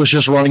 So he was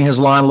just running his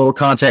line, a little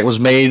contact was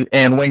made,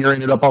 and Winger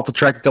ended up off the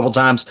track a couple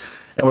times.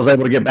 and was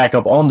able to get back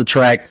up on the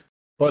track.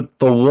 But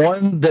the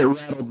one that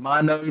rattled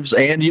my nerves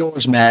and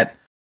yours, Matt,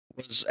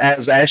 was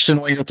as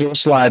Ashton Winger threw a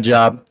slide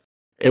job.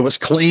 It was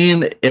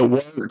clean. It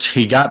worked.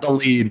 He got the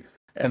lead.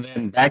 And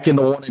then back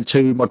into 1 and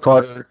 2,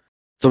 McCarter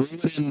threw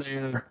it in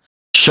there,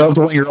 shoved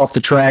Winger off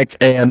the track,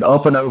 and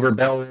up and over,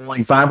 bell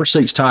rolling 5 or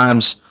 6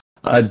 times,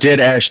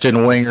 did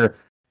Ashton Winger.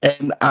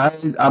 And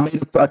I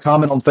made a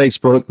comment on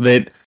Facebook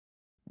that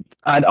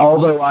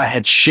although I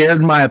had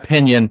shared my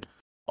opinion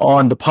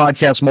on the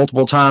podcast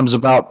multiple times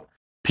about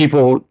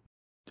people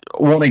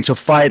wanting to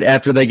fight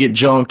after they get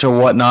junked or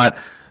whatnot,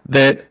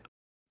 that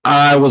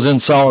I was in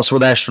solace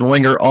with Ashton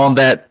Winger on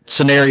that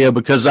scenario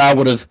because I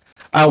would have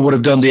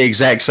done the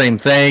exact same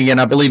thing. And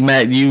I believe,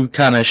 Matt, you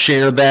kind of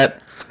shared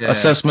that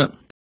assessment.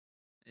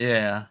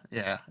 Yeah,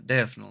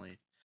 definitely.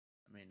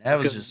 I mean,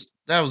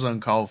 that was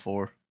uncalled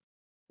for.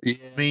 Yeah,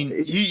 I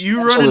mean,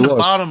 you run in the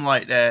bottom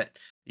like that.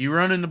 You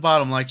run in the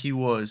bottom like he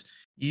was.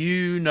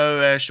 You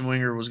know, Ashton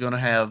Winger was going to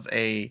have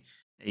a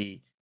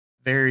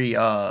very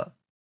a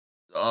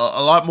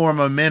lot more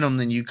momentum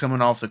than you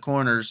coming off the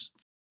corners.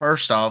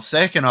 First off,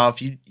 second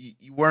off, you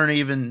weren't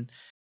even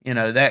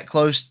that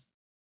close.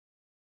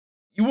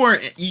 You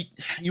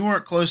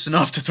weren't close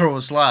enough to throw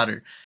a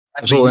slider.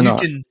 Absolutely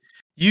not.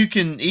 You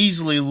can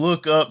easily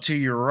look up to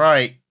your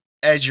right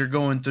as you're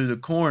going through the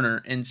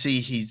corner and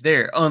see he's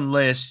there,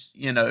 unless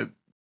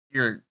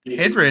your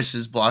headrest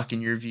is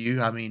blocking your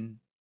view. I mean,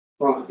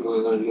 but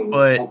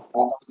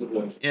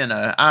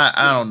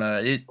I don't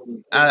know.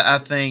 I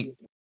think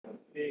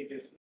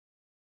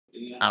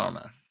I don't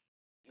know.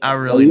 I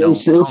really don't.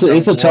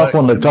 It's a tough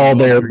one to call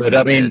there, but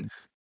I mean,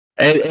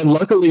 and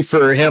luckily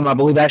for him, I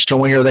believe Ashton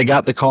Winger, they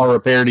got the car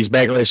repaired. He's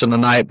back racing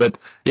tonight, but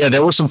yeah,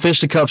 there were some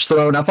fisticuffs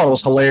thrown. I thought it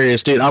was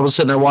hilarious, dude. I was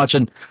sitting there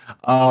watching.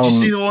 Did you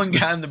see the one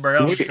guy in the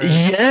brown shirt?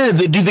 Yeah,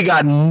 the dude that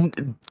got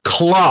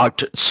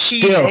clocked.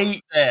 He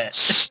ate that.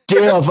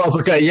 Stiff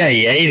uppercut. Yeah,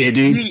 he ate it,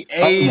 dude. He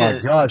ate it. Oh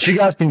my gosh, you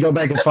guys can go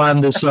back and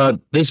find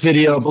this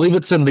video. I believe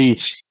it's in the.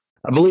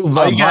 I believe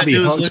Bobby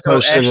Hunt's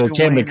posted it,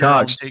 Camden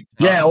Cox.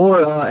 Yeah,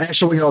 or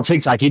Ashton Winger on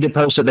TikTok. He did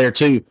post it there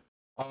too.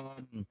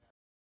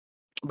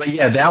 But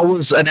yeah, that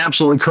was an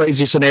absolutely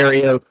crazy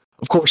scenario.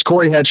 Of course,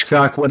 Corey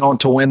Hedgecock went on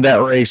to win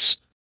that race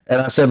at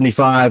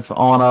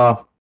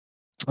I-75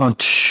 on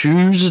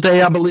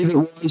Tuesday, I believe it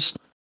was.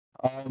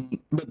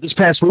 But this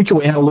past weekend,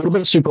 we had a little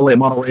bit of super late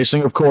model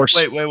racing, of course.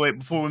 Wait,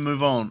 before we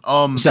move on.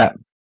 What's that?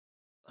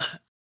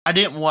 I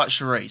didn't watch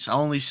the race. I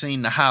only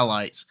seen the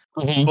highlights.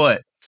 Mm-hmm.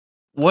 But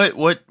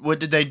what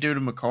did they do to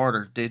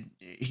McCarter? Did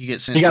he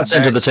get sent? He got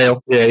sent to the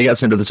tail. Yeah, he got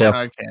sent to the tail.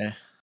 Okay.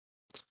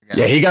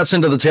 Yeah, he got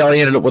sent to the tail.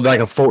 He ended up with like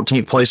a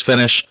 14th place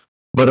finish.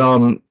 But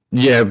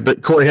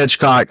but Corey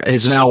Hedgecock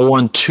has now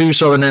won 2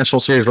 Southern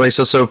National Series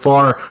races so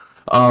far.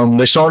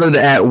 They started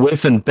at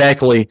Whiff and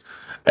Beckley,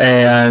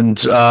 and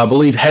I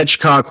believe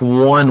Hedgecock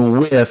won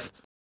Whiff,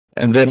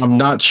 and then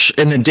and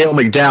then Dale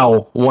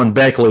McDowell won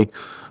Beckley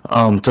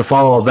to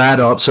follow that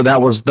up. So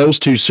that was those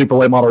 2 super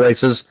late model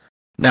races.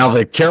 Now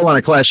the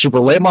Carolina Clash Super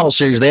Late Model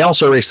Series, they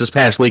also raced this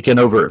past weekend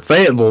over at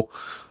Fayetteville,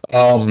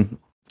 and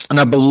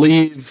I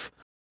believe.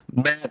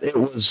 Matt, it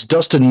was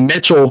Dustin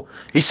Mitchell.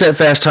 He set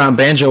fast time.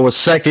 Banjo was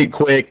second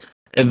quick.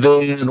 And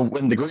then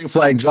when the green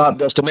flag dropped,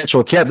 Dustin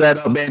Mitchell kept that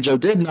up. Banjo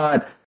did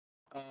not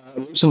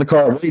loosen the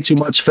car way too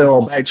much,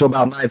 fell back to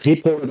about 9th. He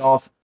pulled it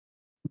off.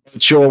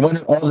 But your winner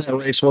of that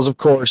race was, of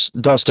course,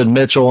 Dustin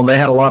Mitchell. And they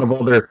had a lot of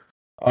other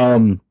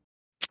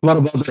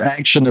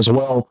action as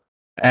well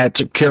at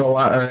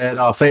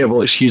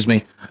Fayetteville, excuse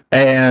me.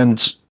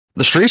 And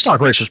the street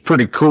stock race was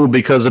pretty cool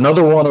because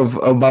another one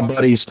of my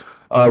buddies,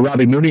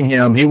 Robbie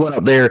Mooneyham, he went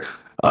up there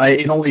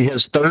in only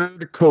his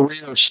 3rd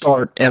career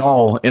start at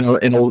all in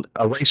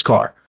a race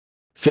car.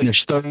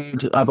 Finished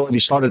 3rd. I believe he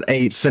started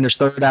 8th, finished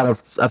 3rd out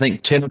of, I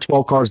think, 10 or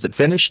 12 cars that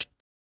finished.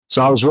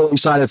 So I was really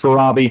excited for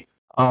Robbie.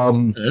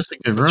 That's a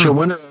good run. Your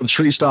winner of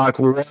street stock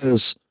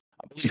was,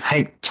 I believe,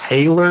 Hank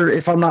Taylor,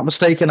 if I'm not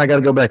mistaken. I got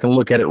to go back and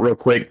look at it real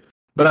quick.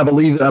 But I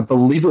believe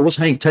it was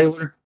Hank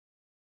Taylor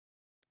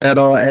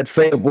at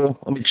Fayetteville.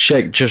 Let me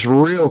check just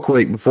real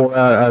quick before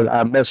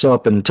I mess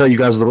up and tell you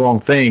guys the wrong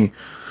thing.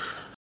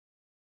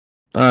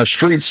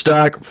 Street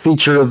stock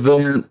feature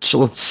event.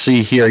 Let's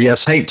see here.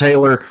 Yes, Hank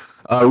Taylor,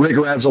 Rick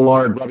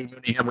Razalard, Robbie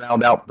Mooneyham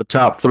round out the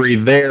top 3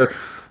 there.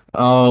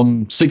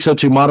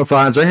 602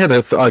 modifieds. I had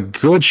a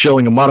good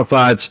showing of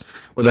modifieds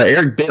with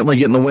Eric Bentley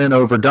getting the win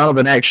over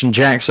Donovan Action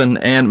Jackson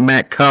and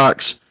Matt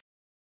Cox.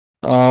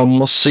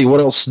 Let's see, what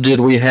else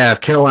did we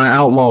have? Carolina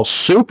Outlaw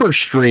Super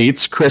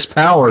Streets, Chris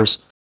Powers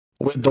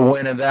with the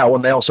win in that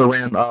one. They also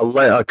ran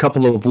a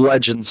couple of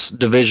Legends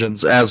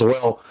divisions as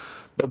well.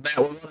 But Matt,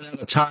 we're running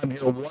out of time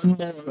here. One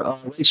more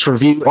race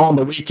review on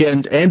the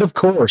weekend, and of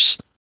course,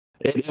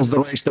 it is the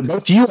race that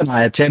both you and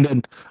I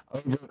attended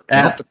over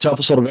at the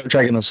toughest auto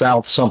track in the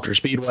South, Sumter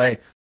Speedway.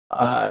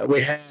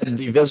 We had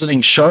the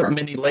visiting Sharp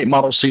Mini Late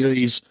Model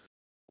Series,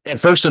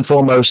 and first and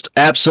foremost,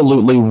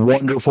 absolutely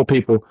wonderful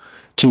people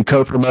to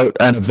co-promote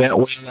an event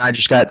with. I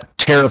just got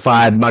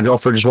terrified. My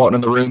girlfriend just walked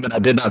in the room, and I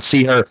did not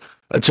see her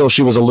until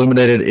she was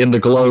illuminated in the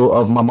glow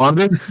of my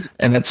monitor,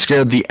 and that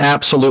scared the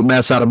absolute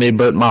mess out of me.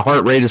 But my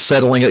heart rate is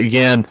settling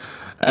again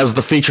as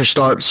the feature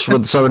starts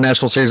with the Southern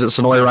National Series at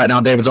Sonoya right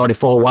now. David's already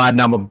full wide,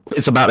 and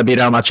it's about to be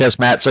down my chest,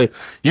 Matt. So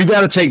you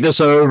got to take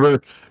this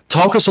over.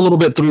 Talk us a little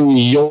bit through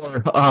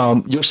your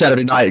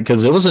Saturday night,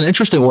 because it was an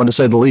interesting one to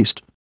say the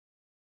least.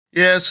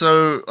 Yeah,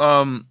 so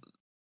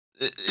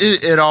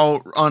it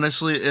all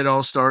honestly it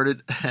all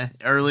started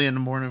early in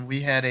the morning. We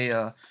had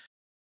a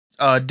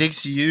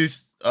Dixie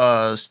Youth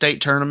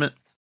state tournament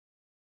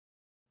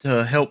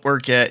to help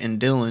work at in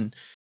Dillon,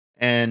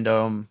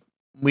 and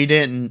we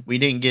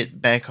didn't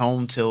get back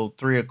home till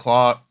 3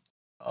 o'clock.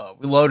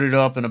 We loaded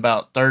up in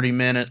about 30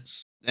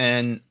 minutes,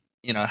 and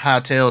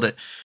hightailed it.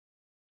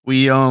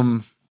 We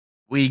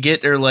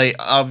get there late,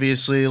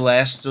 obviously,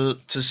 last to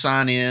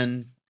sign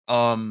in.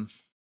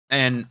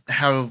 And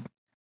how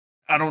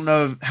I don't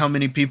know how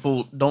many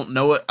people don't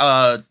know it.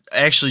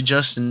 Actually,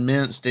 Justin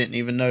Mintz didn't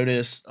even know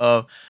this.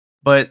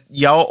 But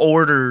y'all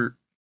order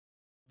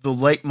the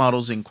late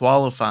models in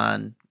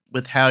qualifying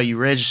with how you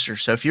register.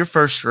 So if you're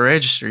first to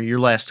register, you're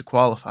last to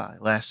qualify.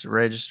 Last to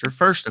register,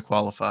 first to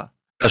qualify.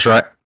 That's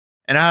right.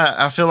 And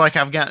I feel like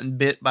I've gotten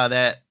bit by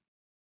that,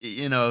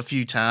 a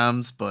few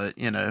times, but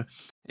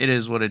it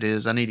is what it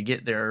is. I need to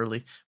get there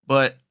early.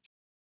 But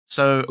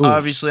so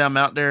obviously I'm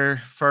out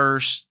there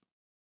first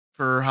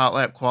for hot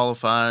lap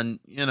qualifying.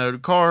 The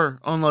car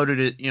unloaded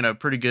it,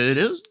 pretty good.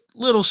 It was a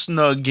little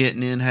snug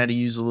getting in, had to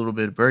use a little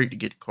bit of brake to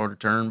get the car to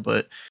turn,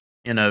 but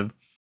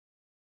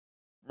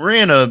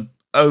ran a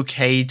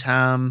okay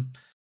time.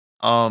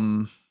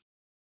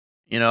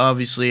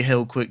 Obviously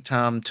held quick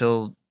time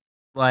till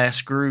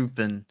last group,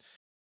 and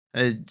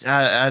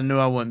I knew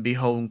I wouldn't be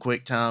holding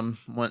quick time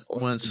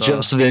once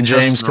Justin and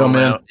James come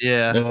in.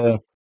 Yeah.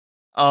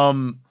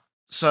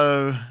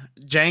 So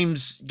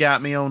James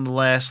got me on the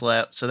last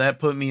lap, so that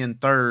put me in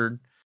third.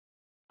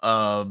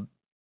 So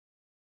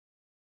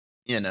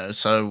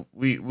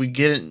we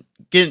get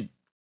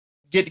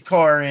the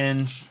car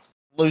in,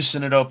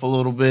 loosen it up a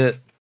little bit,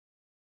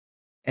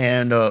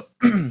 and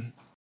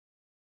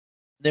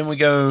then we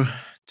go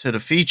to the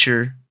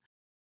feature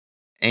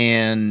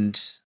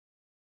and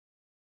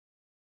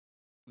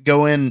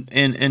go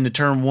into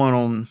turn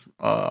one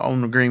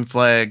on the green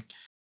flag.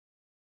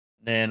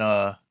 Then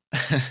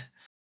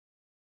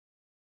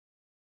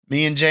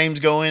me and James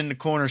go in the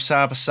corner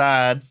side by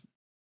side,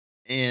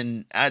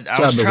 and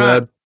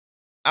I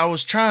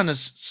was trying to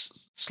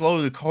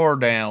slow the car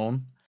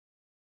down,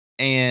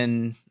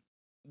 and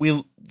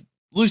we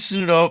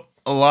loosened it up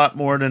a lot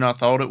more than I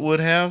thought it would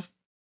have,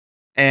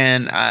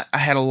 and I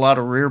had a lot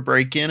of rear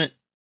brake in it.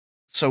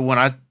 So when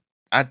I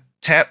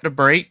tapped the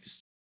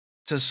brakes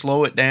to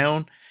slow it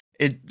down,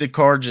 the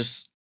car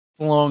just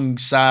flung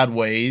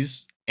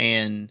sideways,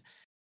 and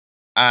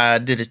I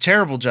did a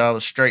terrible job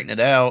of straightening it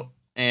out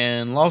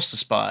and lost the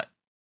spot.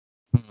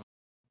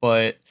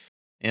 But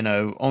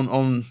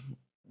on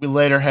we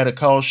later had a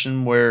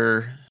caution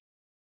where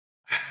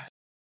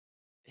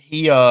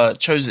he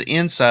chose the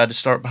inside to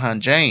start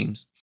behind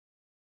James.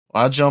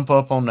 Well, I jump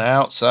up on the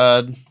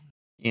outside,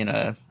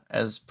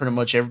 as pretty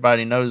much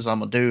everybody knows I'm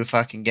gonna do if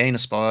I can gain a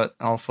spot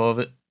off of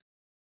it.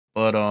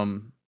 But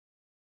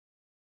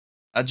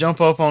I jump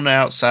up on the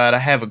outside. I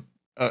have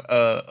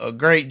a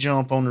great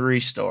jump on the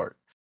restart,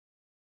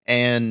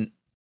 and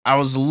I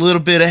was a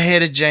little bit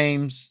ahead of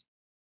James.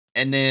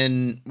 And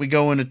then we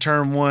go into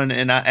turn one,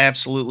 and I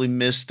absolutely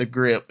miss the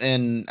grip,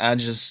 and I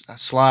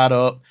slide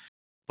up,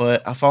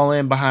 but I fall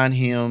in behind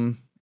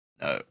him.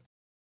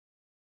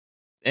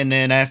 And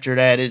then after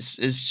that, it's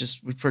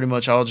just we pretty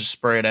much all just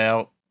spread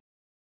out.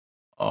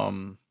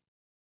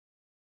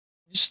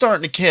 Just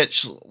starting to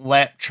catch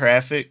lap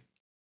traffic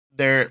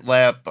there at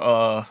lap.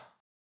 I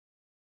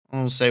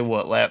want to say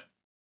what, lap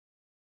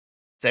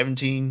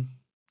 17,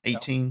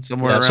 18,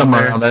 somewhere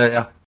around there.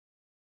 Yeah.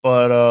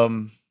 But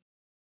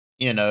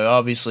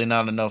obviously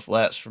not enough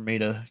laps for me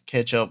to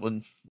catch up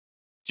with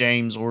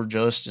James or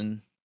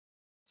Justin.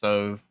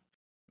 So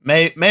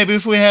maybe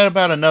if we had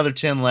about another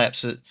 10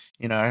 laps,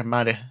 I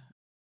might have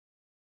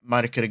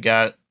could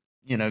have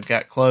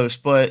got close.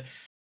 But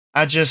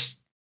I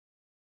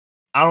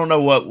don't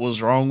know what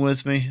was wrong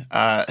with me.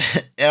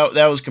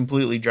 That was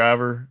completely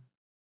driver,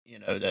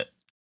 that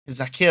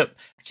because I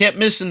kept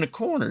missing the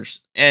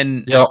corners,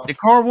 and the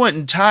car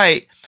wasn't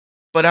tight.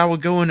 But I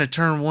would go into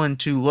turn one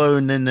too low,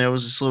 and then there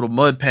was this little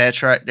mud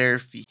patch right there.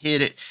 If you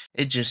hit it,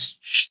 it just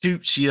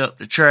shoots you up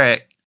the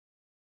track.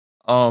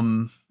 I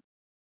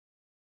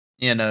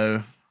don't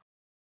know.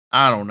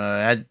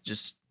 I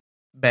just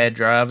bad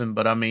driving,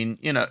 but I mean,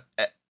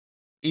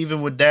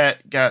 even with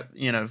that, got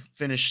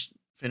finished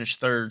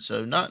third,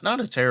 so not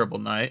a terrible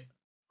night.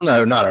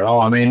 No, not at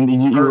all. I mean,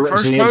 you were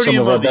racing against some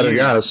of our better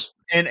guys,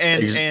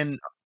 and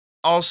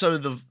also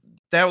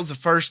that was the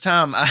first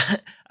time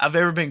I've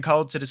ever been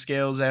called to the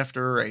scales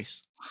after a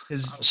race.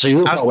 So you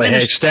were probably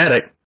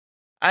ecstatic.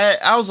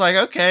 I was like,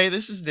 okay,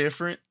 this is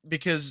different,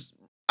 because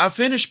I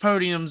finished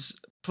podiums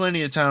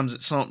plenty of times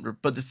at Sumter,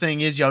 but the thing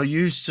is, y'all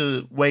used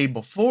to way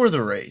before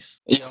the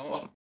race.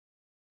 Yeah.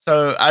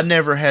 So I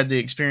never had the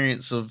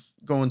experience of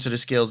going to the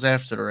scales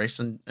after the race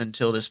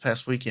until this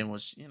past weekend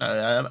was,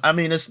 I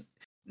mean, it's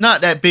not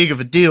that big of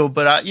a deal,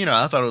 but I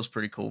thought it was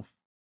pretty cool.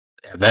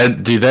 Yeah,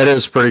 that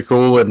is pretty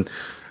cool.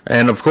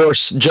 And of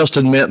course,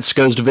 Justin Mintz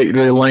goes to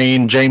victory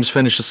lane. James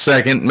finishes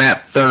second,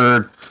 Matt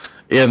third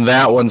in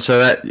that one. So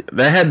that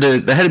had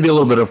to be a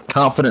little bit of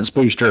confidence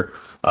booster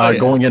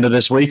going into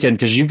this weekend,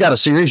 because you've got a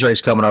series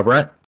race coming up,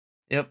 right?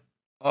 Yep.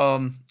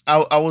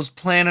 I was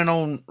planning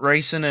on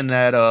racing in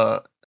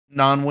that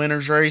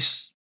non-winners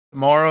race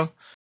tomorrow,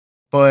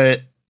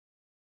 but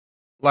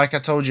like I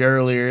told you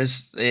earlier,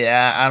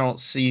 I don't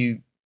see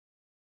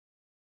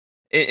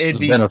it'd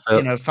be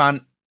benefit.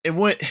 fine. It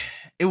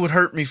would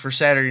hurt me for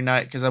Saturday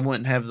night because I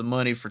wouldn't have the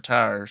money for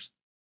tires.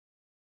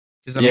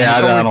 Because I mean, it's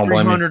I only don't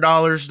blame you.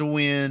 $300 to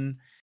win,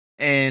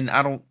 and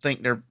I don't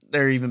think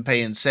they're even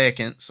paying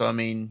second. So I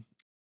mean,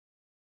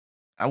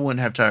 I wouldn't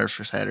have tires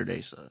for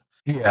Saturday. So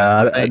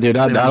yeah, dude,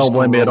 I don't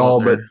blame you at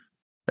all. But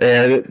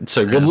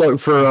so good luck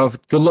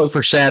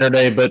for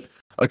Saturday. But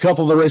a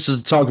couple of the races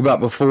to talk about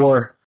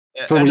before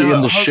we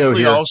end the show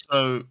here.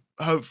 Also,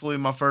 hopefully,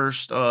 my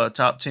first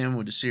top 10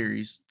 with the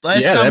series.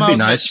 Last time that'd I be was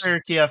nice. at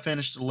Cherokee, I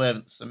finished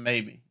 11th. So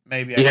maybe.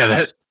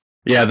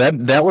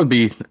 That would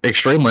be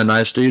extremely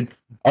nice, dude.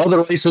 All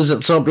the races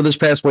at Sumter this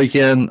past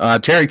weekend.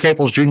 Terry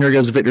Caples Jr.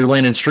 goes to victory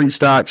lane in street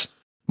stocks.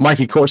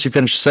 Mikey Coursey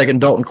finished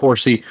second. Dalton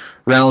Coursey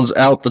rounds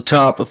out the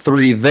top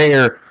three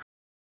there.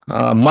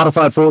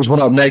 Modified fours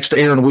went up next.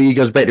 Aaron Wee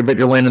goes back to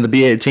victory lane in the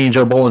B18.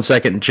 Joe Bolin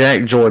second.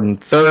 Jack Jordan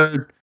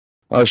third.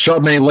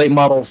 Chardonnay late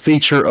model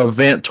feature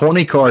event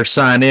 20 cars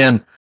sign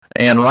in.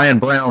 And Ryan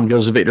Brown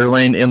goes to victory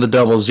lane in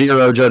the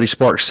 00. Jody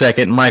Sparks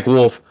second. Mike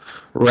Wolf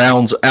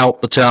rounds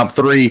out the top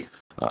three.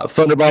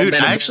 Thunderbolt. Dude,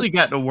 I actually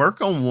got to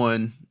work on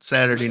one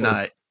Saturday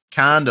night.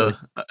 Kinda.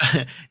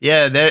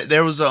 Yeah,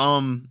 there was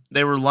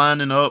they were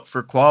lining up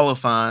for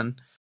qualifying,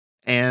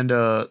 and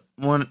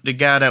the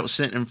guy that was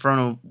sitting in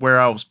front of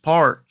where I was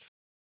parked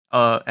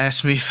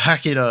asked me if I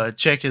could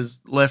check his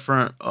left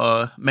front,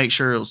 make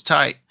sure it was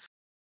tight.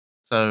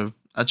 So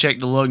I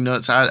checked the lug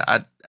nuts. I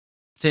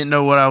didn't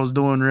know what I was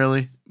doing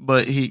really,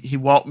 but he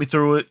walked me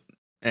through it,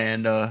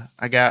 and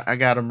I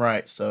got him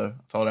right. So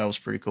I thought that was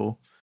pretty cool.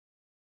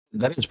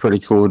 That is pretty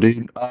cool,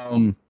 dude.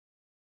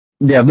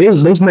 Yeah,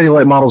 these mini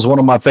late models is one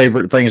of my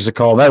favorite things to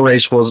call. That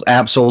race was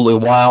absolutely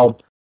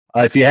wild.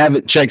 If you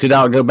haven't checked it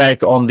out, go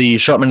back on the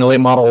Sharp Mini Late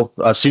Model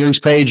series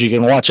page. You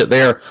can watch it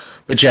there.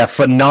 But yeah,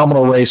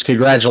 phenomenal race.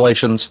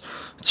 Congratulations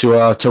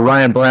to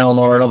Ryan Brown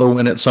on another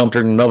win at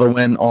Sumter, another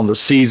win on the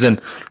season.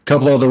 A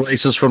couple other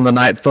races from the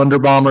night. Thunder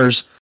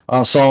Bombers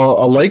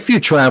saw a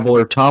Lakeview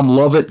traveler, Tom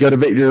Lovett, go to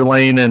victory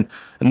lane, and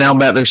now,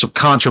 Matt, there's some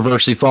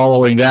controversy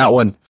following that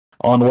one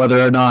on whether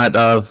or not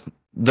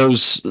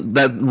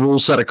that rule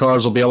set of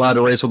cars will be allowed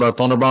to race with our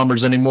Thunder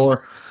Bombers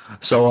anymore.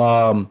 So,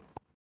 I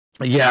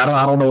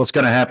don't know what's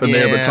going to happen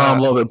there, but Tom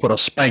Lovett put a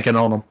spanking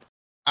on them.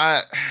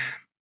 I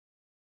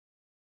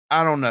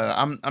don't know.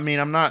 I'm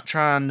not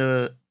trying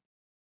to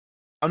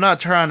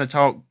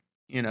talk,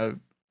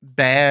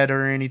 bad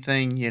or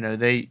anything.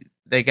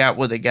 They got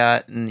what they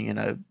got,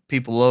 and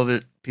people love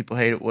it, people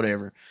hate it,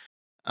 whatever.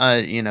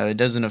 It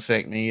doesn't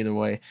affect me either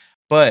way.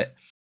 But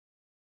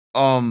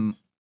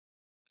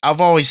I've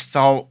always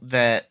thought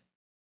that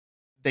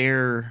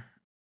their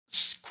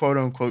quote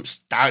unquote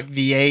stock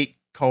V8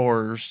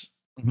 cars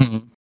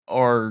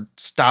are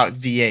stock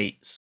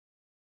V8s.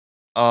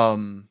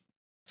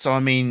 So I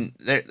mean,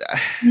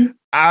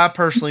 I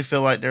personally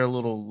feel like they're a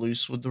little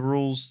loose with the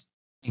rules.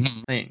 I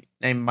think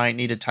they might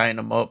need to tighten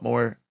them up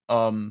more.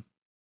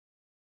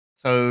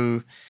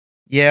 So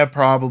yeah,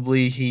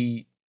 probably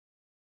he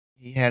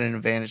had an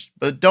advantage,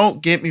 but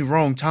don't get me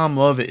wrong, Tom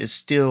Lovett is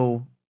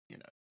still,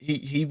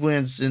 he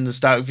wins in the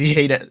stock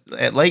V8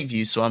 at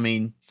Lakeview. So I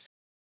mean,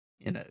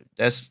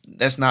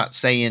 that's not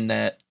saying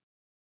that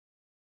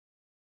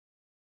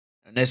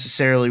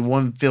necessarily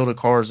one field of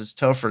cars is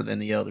tougher than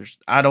the others.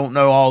 I don't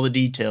know all the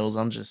details.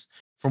 I'm just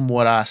from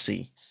what I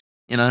see,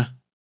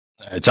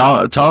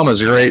 Tom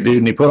is a great dude,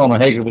 and he put on a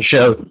heck of a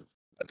show.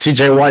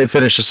 TJ White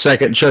finishes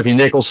second. Chucky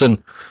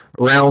Nicholson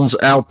rounds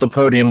out the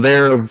podium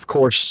there. Of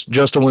course,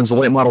 Justin wins the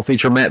late model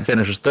feature. Matt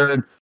finishes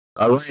third.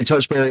 Ryan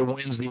Touchberry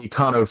wins the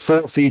Econo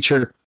 4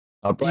 feature.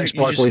 Black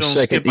Sparkley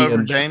second. Skip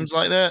over James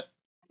like that?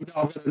 No,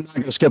 I'm not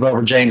going to skip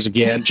over James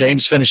again.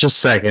 James finishes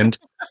second.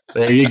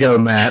 There you go,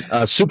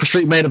 Matt. Super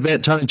Street main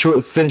event, Tony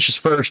Truitt finishes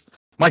first.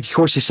 Mikey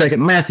Coursey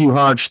second. Matthew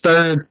Hodge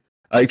third.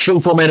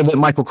 Extreme 4 main event,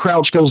 Michael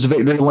Crouch goes to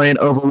victory lane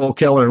over Will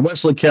Keller and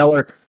Wesley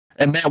Keller.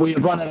 And Matt, we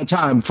have run out of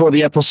time for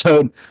the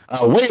episode,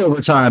 way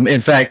over time,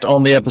 in fact,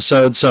 on the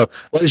episode. So,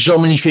 ladies and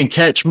gentlemen, you can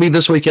catch me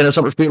this weekend at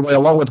Summer Speedway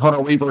along with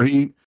Hunter Weaver,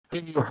 who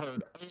you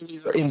heard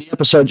earlier in the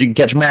episode. You can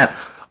catch Matt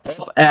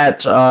up at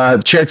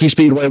Cherokee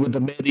Speedway with the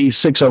Midi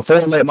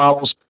 604 late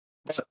models.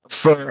 But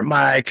for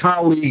my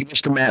colleague,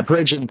 Mr. Matt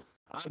Pridgeon,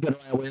 I've been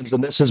Ryan Williams,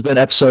 and this has been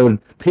episode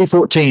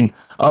P14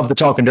 of the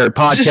Talking Dirt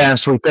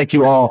podcast. We thank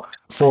you all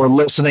for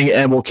listening,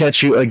 and we'll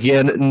catch you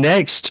again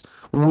next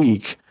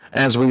week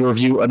as we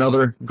review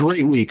another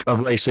great week of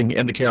racing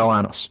in the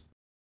Carolinas.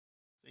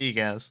 See you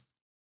guys.